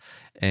more of.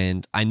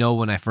 And I know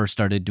when I first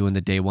started doing the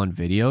day one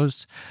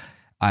videos,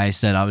 I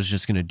said I was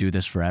just going to do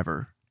this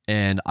forever.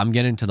 And I'm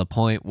getting to the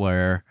point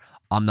where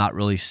I'm not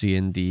really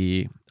seeing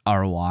the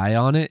ROI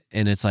on it.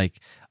 And it's like,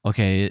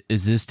 okay,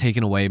 is this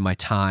taking away my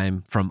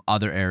time from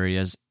other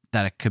areas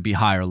that it could be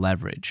higher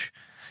leverage?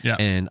 Yeah.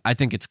 And I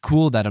think it's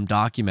cool that I'm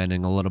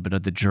documenting a little bit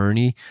of the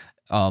journey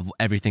of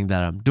everything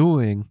that I'm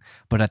doing.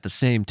 But at the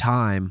same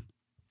time,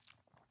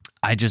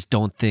 I just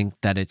don't think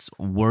that it's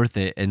worth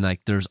it. And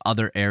like, there's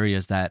other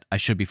areas that I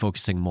should be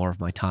focusing more of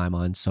my time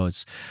on. So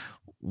it's,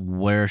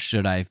 where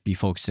should I be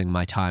focusing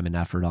my time and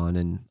effort on?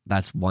 And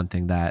that's one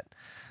thing that,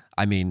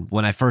 I mean,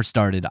 when I first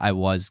started, I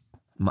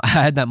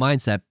had that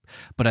mindset,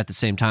 but at the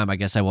same time, I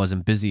guess I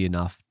wasn't busy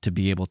enough to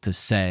be able to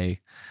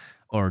say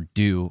or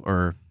do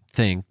or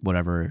think,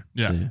 whatever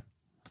the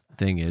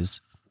thing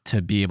is,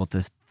 to be able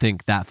to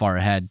think that far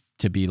ahead,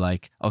 to be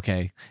like,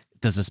 okay,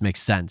 does this make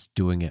sense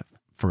doing it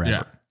forever?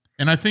 Yeah.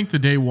 And I think the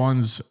day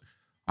ones,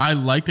 I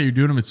like that you're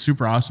doing them. It's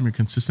super awesome. You're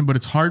consistent, but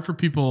it's hard for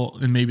people,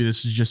 and maybe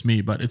this is just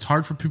me, but it's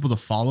hard for people to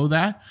follow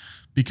that,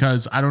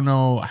 because I don't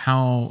know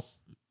how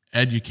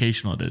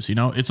educational it is.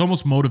 It's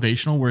almost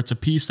motivational, where it's a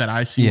piece that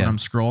I see when I'm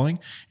scrolling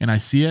and I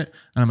see it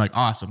and I'm like,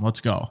 awesome, let's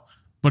go.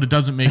 but it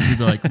doesn't make me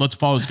be like, let's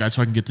follow this guy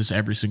so I can get this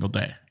every single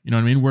day. You know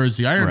what I mean? Whereas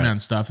the Ironman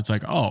stuff, it's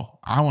like, oh,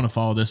 I want to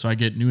follow this so I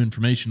get new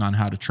information on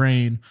how to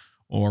train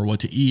or what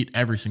to eat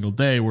every single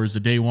day. Whereas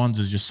the day ones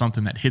is just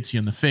something that hits you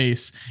in the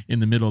face in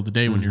the middle of the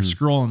day when you're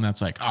scrolling.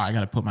 That's like, oh, I got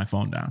to put my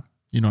phone down.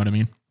 You know what I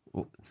mean?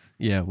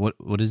 Yeah.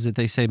 What is it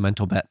they say?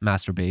 Mental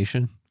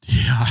masturbation.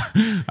 Yeah,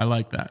 I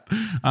like that.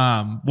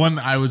 One,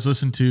 I was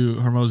listening to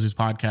Hormozy's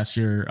podcast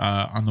here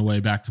on the way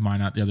back to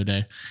mine out the other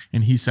day,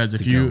 and he says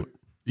if you're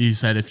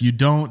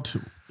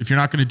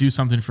not going to do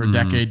something for a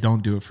decade,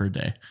 don't do it for a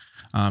day.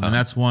 And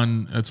that's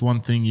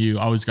one thing you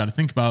always got to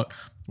think about.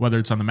 Whether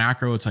it's on the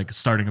macro, it's like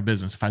starting a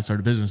business. If I start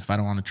a business, if I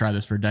don't want to try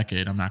this for a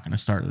decade, I'm not going to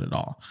start it at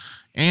all.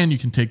 And you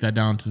can take that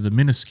down to the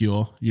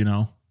minuscule,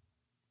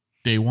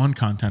 day one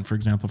content, for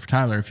example, for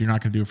Tyler. If you're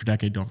not going to do it for a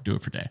decade, don't do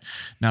it for a day.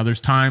 Now,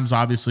 there's times,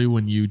 obviously,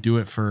 when you do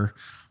it for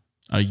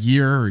a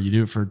year or you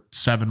do it for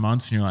 7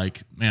 months and you're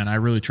like, man, I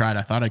really tried.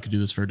 I thought I could do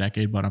this for a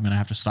decade, but I'm going to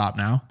have to stop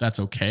now. That's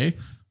okay.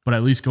 But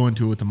at least go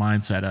into it with the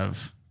mindset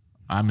of,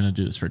 I'm going to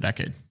do this for a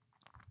decade.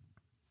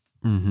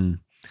 Mm-hmm.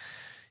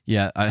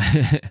 Yeah.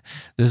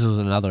 This was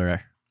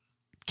another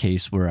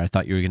case where I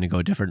thought you were going to go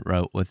a different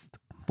route with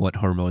what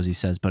Hormozy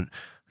says, but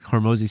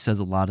Hormozy says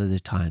a lot of the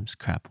times,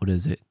 what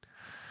is it?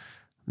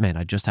 Man,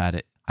 I just had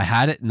it. I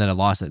had it and then I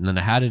lost it and then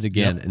I had it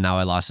again and now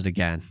I lost it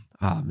again.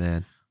 Oh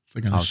man. It's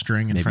like on a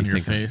string in front of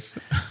your face.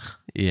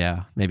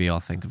 Yeah. Maybe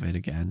I'll think of it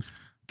again.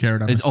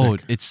 Carrot on the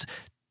stick.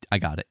 I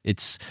got it.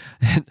 It's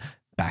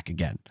back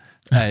again.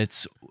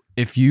 It's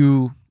if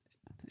you,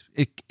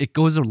 it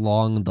goes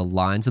along the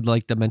lines of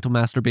like the mental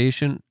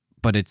masturbation,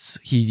 but it's,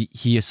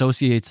 he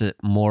associates it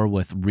more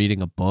with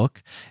reading a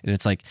book. And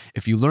it's like,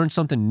 if you learn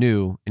something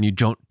new and you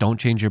don't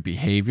change your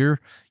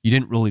behavior, you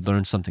didn't really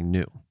learn something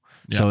new.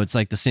 Yeah. So it's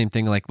like the same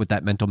thing like with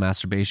that mental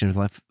masturbation.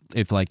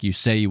 If like you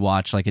say you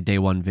watch like a day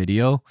one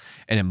video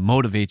and it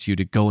motivates you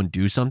to go and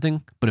do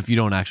something, but if you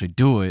don't actually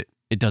do it,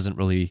 it doesn't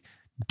really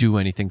do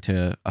anything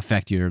to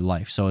affect your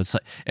life. So it's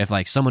like, if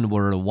like someone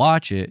were to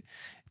watch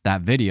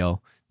that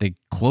video, they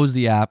close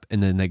the app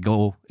and then they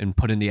go and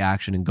put in the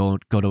action and go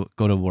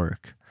to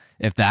work.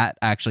 If that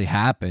actually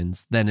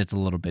happens, then it's a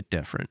little bit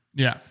different.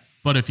 Yeah.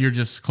 But if you're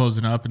just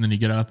closing up and then you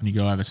get up and you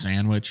go have a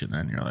sandwich and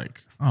then you're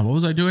like, oh, what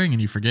was I doing?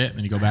 And you forget and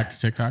then you go back to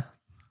TikTok.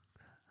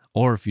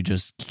 Or if you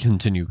just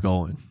continue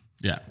going.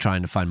 Yeah.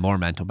 Trying to find more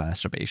mental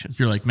masturbation.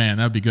 You're like, man,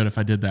 that'd be good if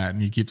I did that.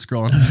 And you keep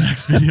scrolling to the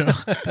next video.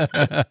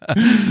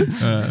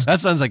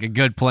 That sounds like a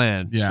good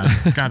plan. Yeah.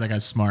 God, that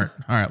guy's smart.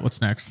 All right. What's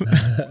next?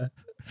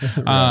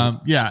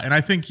 Yeah. And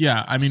I think,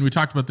 we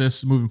talked about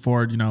this moving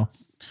forward.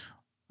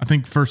 I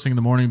think first thing in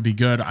the morning would be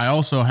good. I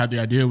also had the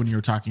idea when you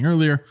were talking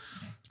earlier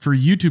for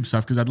YouTube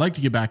stuff, because I'd like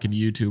to get back into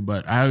YouTube,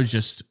 but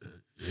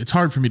it's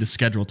hard for me to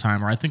schedule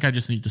time, or I think I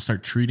just need to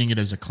start treating it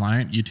as a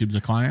client. YouTube's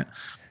a client.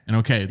 And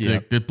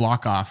the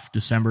block off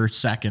December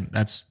 2nd,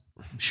 that's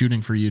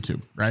shooting for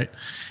YouTube, right?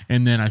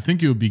 And then I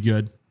think it would be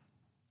good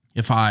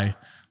if I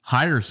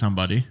hire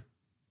somebody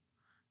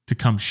to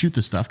come shoot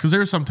this stuff. Because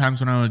there's sometimes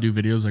when I want to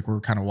do videos, like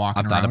we're kind of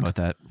walking around. I've thought about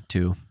that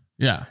too.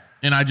 Yeah.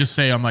 And I just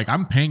say,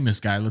 I'm paying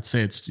this guy. Let's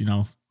say it's,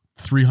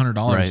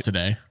 $300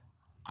 today.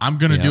 I'm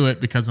going to do it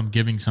because I'm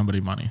giving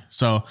somebody money.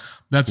 So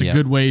that's a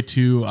good way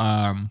to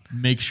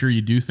make sure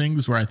you do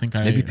things where I think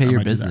maybe pay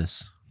your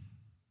business.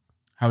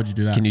 How would you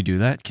do that? Can you do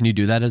that? Can you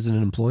do that as an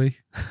employee?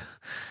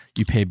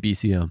 You pay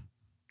BCM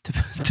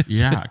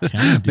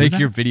to make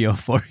your video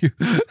for you.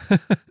 I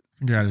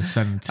got to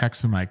send a text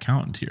to my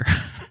accountant here.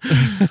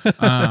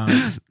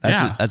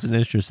 That's an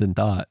interesting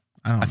thought.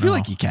 I feel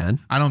like you can.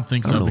 I don't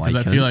think so, because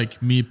I feel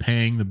like me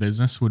paying the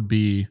business would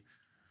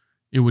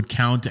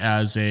count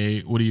as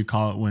a, what do you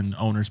call it when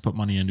owners put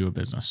money into a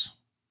business?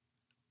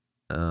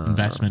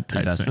 Investment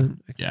type thing.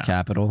 Yeah.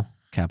 Capital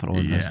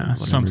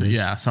investment.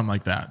 Yeah. Something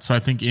like that. So I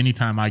think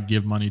anytime I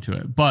give money to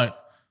it,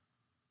 but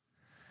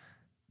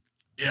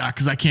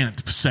because I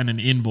can't send an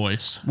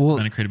invoice. Well,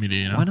 Creative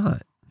Media,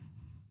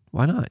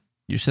 Why not?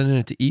 You're sending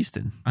it to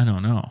Easton. I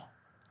don't know.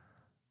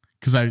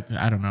 Because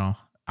I don't know.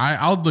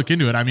 I'll look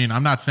into it.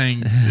 I'm not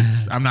saying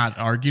I'm not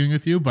arguing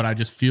with you, but I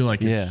just feel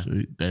like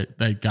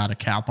they got a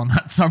cap on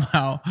that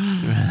somehow.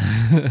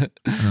 I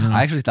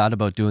actually thought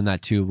about doing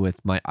that too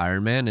with my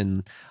Ironman,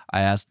 and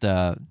I asked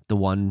the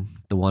one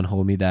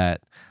homie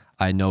that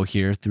I know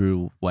here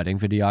through wedding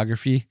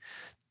videography,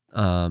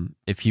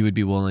 if he would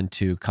be willing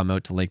to come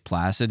out to Lake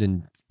Placid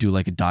and do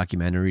like a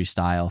documentary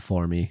style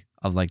for me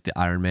of like the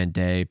Ironman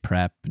day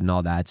prep and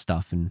all that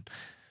stuff, and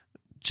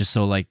just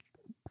so like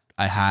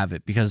I have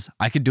it, because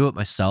I could do it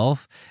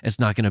myself. It's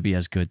not going to be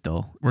as good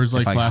though. Where's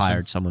Lake Placid? If I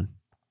hired someone.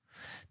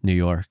 New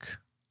York.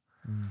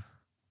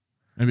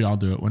 Maybe I'll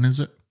do it. When is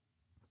it?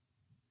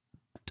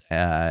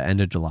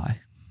 End of July.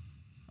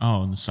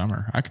 Oh, in the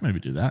summer. I can maybe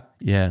do that.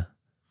 Yeah.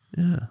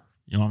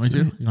 You want me to?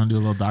 You want to do a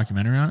little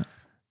documentary on it?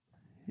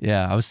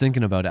 Yeah, I was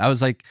thinking about it. I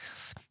was like,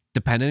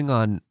 depending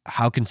on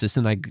how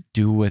consistent I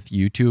do with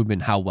YouTube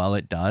and how well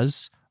it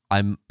does,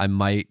 I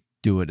might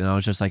do it. And I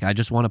was just like, I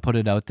just want to put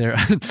it out there.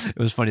 It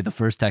was funny. The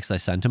first text I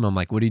sent him, I'm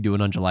like, what are you doing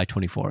on July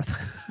 24th?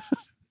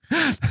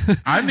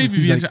 I'd maybe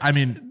be like, interested. I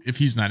mean, if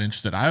he's not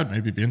interested, I would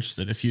maybe be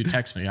interested if you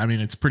text me. I mean,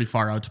 it's pretty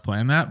far out to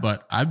plan that,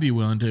 but I'd be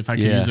willing to, if I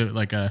could use it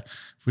like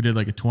if we did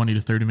like a 20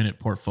 to 30 minute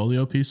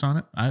portfolio piece on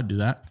it, I'd do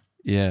that.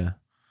 Yeah.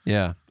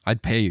 Yeah.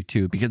 I'd pay you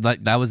too, because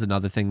like that was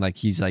another thing. Like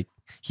he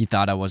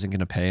thought I wasn't going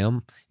to pay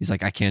him. He's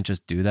like, I can't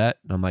just do that.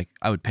 And I'm like,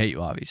 I would pay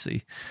you,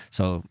 obviously.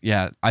 So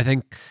yeah, I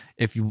think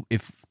if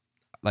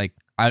like,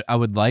 I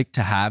would like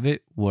to have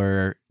it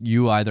where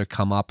you either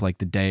come up like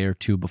the day or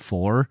two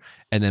before,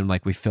 and then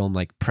like we film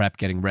like prep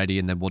getting ready,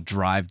 and then we'll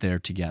drive there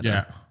together.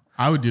 Yeah,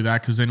 I would do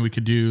that, because then we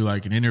could do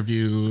like an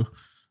interview,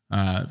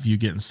 of you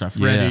getting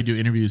stuff ready, do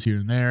interviews here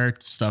and there,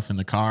 stuff in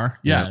the car.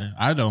 Yeah,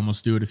 I'd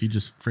almost do it if you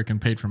just freaking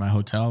paid for my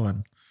hotel.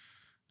 And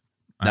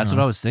that's what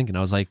I was thinking.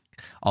 I was like,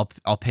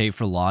 I'll pay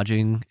for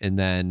lodging and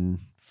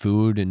then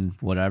food and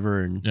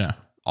whatever, and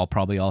I'll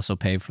probably also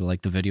pay for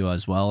like the video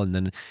as well. And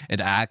then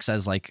it acts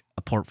as like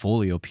a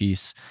portfolio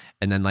piece.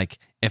 And then like,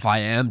 if I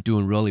am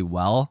doing really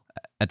well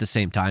at the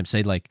same time,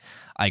 say like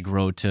I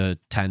grow to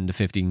 10 to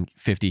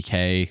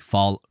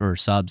 50K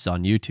subs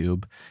on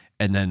YouTube,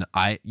 and then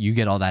you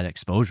get all that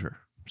exposure.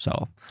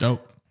 So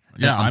dope.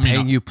 Yeah. I'm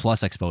paying you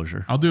plus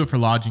exposure. I'll do it for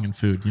lodging and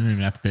food. You don't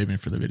even have to pay me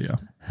for the video.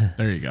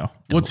 There you go.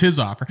 What's his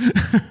offer?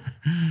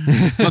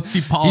 Let's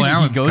see Paul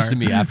Allen's He goes card. to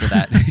me after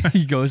that.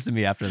 He goes to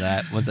me after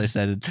that. Once I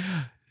said,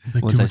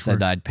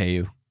 I'd pay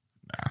you.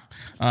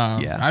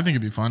 I think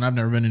it'd be fun. I've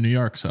never been to New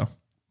York, so,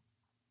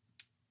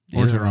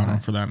 or Toronto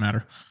for that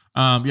matter.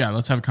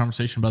 Let's have a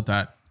conversation about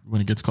that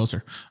when it gets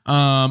closer.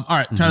 All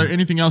right, Tyler,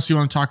 anything else you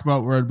want to talk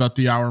about? We're at about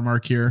the hour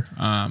mark here.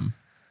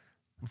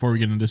 Before we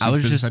get into this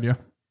week's business idea.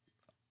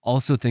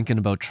 Also thinking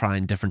about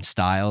trying different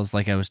styles,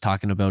 like I was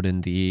talking about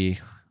in the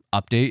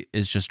update,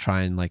 is just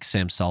trying like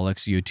Sam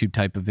Sulek's YouTube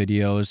type of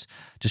videos,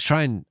 just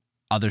trying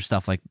other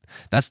stuff. Like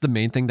that's the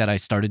main thing that I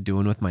started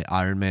doing with my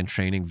Ironman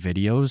training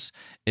videos,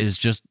 is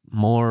just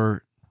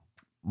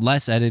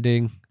less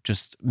editing,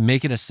 just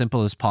make it as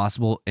simple as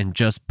possible and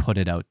just put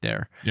it out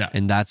there. Yeah.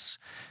 And that's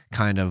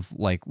kind of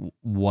like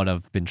what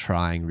I've been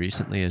trying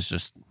recently, is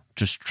just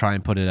try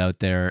and put it out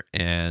there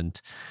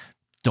and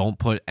don't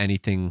put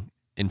anything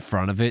in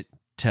front of it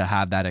to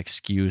have that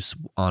excuse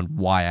on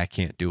why I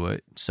can't do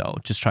it. So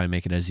just try and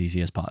make it as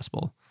easy as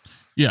possible.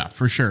 Yeah,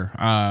 for sure.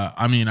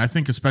 I mean, I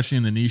think especially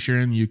in the niche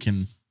you're in, you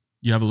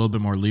have a little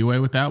bit more leeway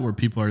with that, where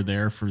people are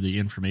there for the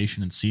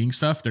information and seeing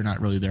stuff. They're not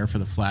really there for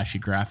the flashy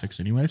graphics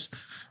anyways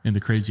and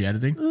the crazy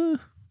editing.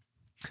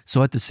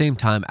 So at the same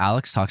time,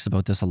 Alex talks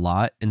about this a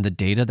lot, and the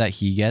data that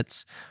he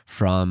gets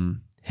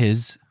from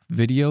his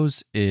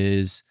videos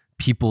is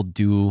people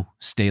do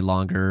stay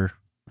longer.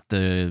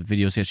 The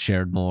videos get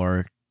shared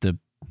more, the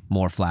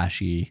more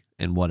flashy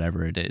and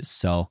whatever it is.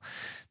 So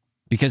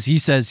because he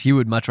says he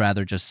would much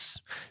rather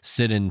just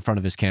sit in front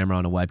of his camera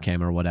on a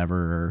webcam or whatever,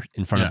 or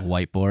in front of a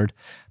whiteboard,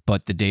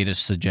 but the data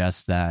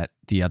suggests that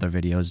the other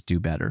videos do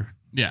better.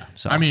 Yeah.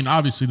 So I mean,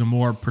 obviously the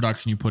more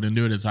production you put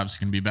into it, it's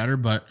obviously going to be better,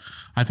 but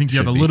I think you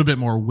have a little bit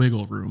more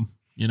wiggle room,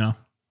 you know?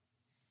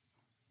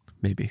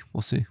 Maybe.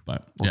 We'll see.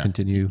 But we'll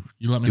continue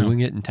doing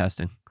it and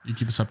testing. You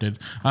keep us updated.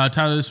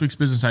 Tyler, this week's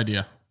business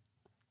idea.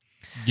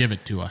 Give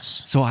it to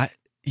us. So I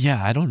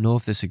don't know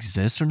if this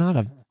exists or not.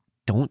 I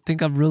don't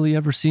think I've really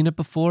ever seen it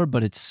before,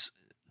 but it's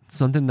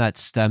something that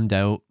stemmed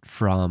out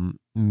from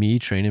me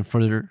training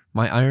for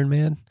my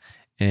Ironman,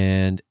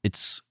 and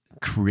it's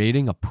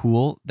creating a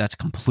pool that's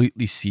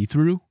completely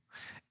see-through,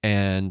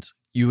 and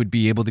you would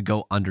be able to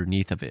go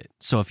underneath of it.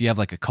 So if you have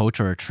like a coach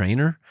or a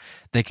trainer,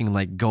 they can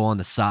like go on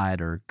the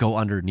side or go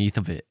underneath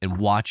of it and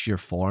watch your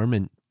form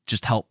and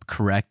just help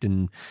correct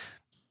and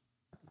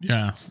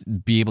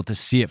be able to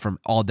see it from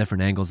all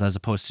different angles, as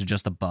opposed to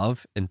just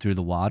above and through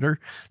the water.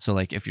 So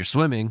like if you're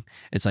swimming,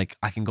 it's like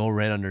I can go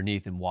right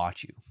underneath and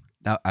watch you.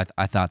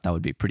 I thought that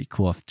would be pretty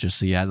cool if just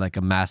so you had like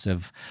a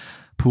massive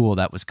pool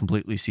that was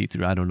completely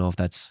see-through. I don't know if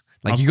that's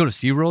like you go to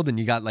SeaWorld and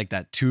you got like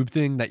that tube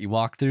thing that you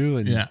walk through,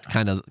 and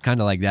kind of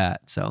like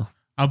that. So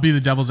I'll be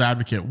the devil's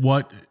advocate.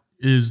 What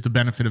is the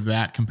benefit of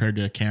that compared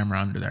to a camera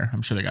under there?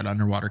 I'm sure they got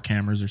underwater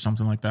cameras or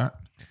something like that.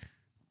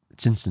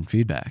 It's instant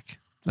feedback.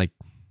 Like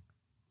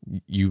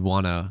you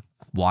want to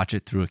watch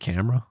it through a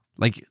camera.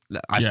 Like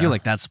I feel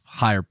like that's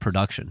higher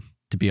production,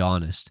 to be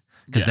honest.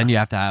 Because then you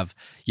have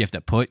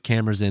to put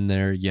cameras in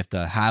there. You have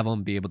to have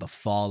them be able to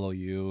follow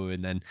you,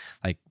 and then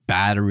like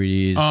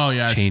batteries,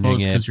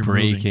 changing it,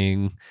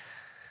 braking. Moving.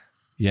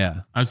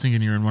 Yeah. I was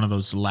thinking you're in one of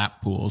those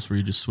lap pools where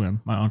you just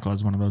swim. My uncle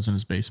has one of those in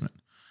his basement.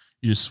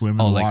 You just swim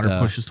and the water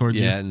pushes towards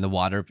you. Yeah, and the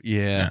water.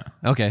 Yeah.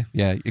 Okay.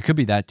 Yeah, it could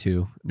be that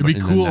too. It'd be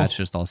cool. That's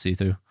just all see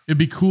through. It'd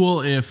be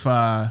cool if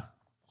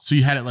so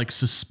you had it like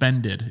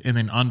suspended, and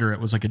then under it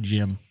was like a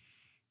gym.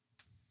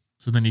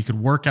 So then you could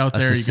work out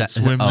there, you could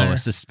swim there. Oh, a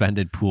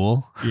suspended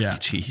pool? Yeah.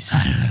 Jeez.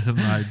 I don't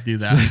know how I'd do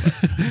that,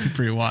 but it'd be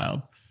pretty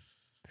wild.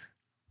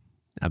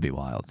 That'd be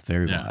wild.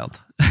 Very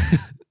wild.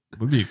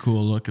 Would be a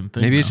cool looking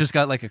thing. Maybe it's just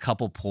got like a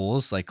couple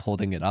poles like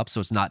holding it up, so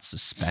it's not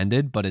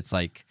suspended, but it's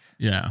like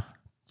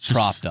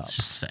propped up. It's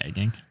just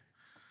sagging.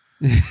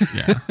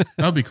 Yeah.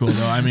 That'd be cool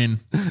though. I mean,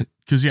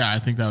 because I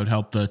think that would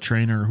help the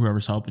trainer or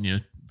whoever's helping you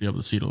be able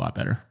to see it a lot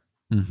better.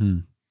 Mm-hmm.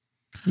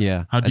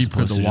 Yeah. How deep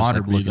could opposed the to just, water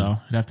like, be, looking. though?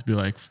 It'd have to be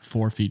like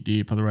 4 feet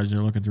deep. Otherwise,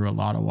 you're looking through a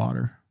lot of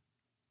water.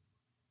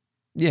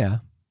 Yeah.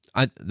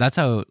 That's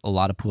how a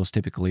lot of pools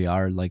typically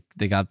are. Like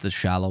they got the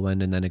shallow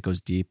end and then it goes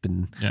deep.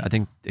 And Yeah. I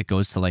think it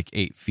goes to like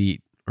 8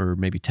 feet or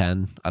maybe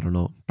 10. I don't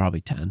know,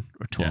 probably 10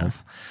 or 12. Yeah.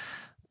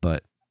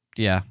 But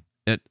yeah,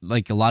 it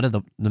like a lot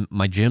of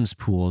my gym's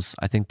pools,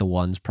 I think the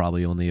one's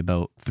probably only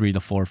about 3 to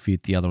 4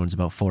 feet. The other one's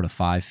about 4 to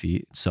 5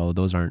 feet. So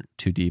those aren't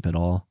too deep at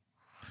all.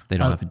 They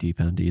don't have a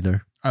deep end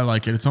either. I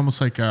like it. It's almost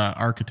like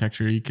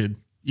architecture. You could,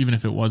 even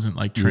if it wasn't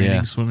like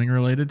training, swimming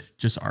related,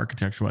 just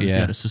architecture wise, you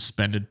had a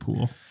suspended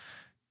pool.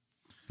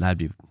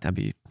 That'd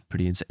be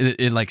pretty insane.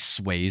 It like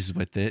sways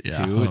with it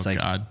too. It's like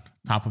God,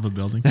 top of a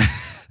building.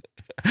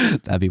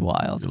 That'd be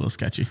wild. A little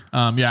sketchy.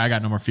 Yeah, I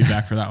got no more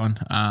feedback for that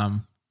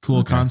one.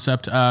 Cool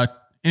concept.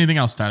 Anything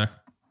else, Tyler?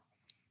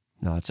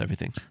 No, that's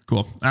everything.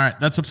 Cool. All right.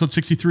 That's episode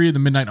 63 of The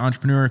Midnight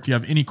Entrepreneur. If you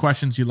have any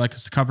questions you'd like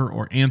us to cover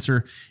or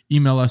answer,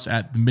 email us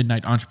at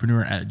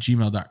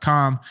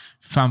themidnightentrepreneur@gmail.com. If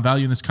you found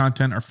value in this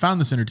content or found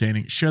this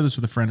entertaining, share this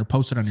with a friend or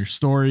post it on your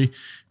story.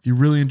 If you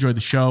really enjoyed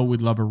the show,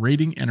 we'd love a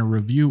rating and a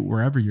review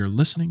wherever you're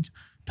listening.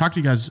 Talk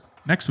to you guys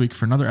next week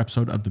for another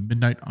episode of The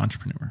Midnight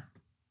Entrepreneur.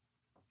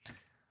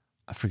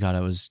 I forgot I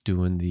was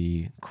doing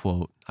the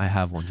quote. I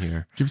have one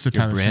here. Give us a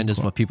Tyler Your brand is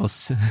quote. what people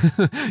say.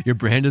 Your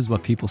brand is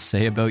what people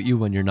say about you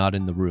when you're not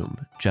in the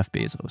room. Jeff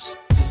Bezos.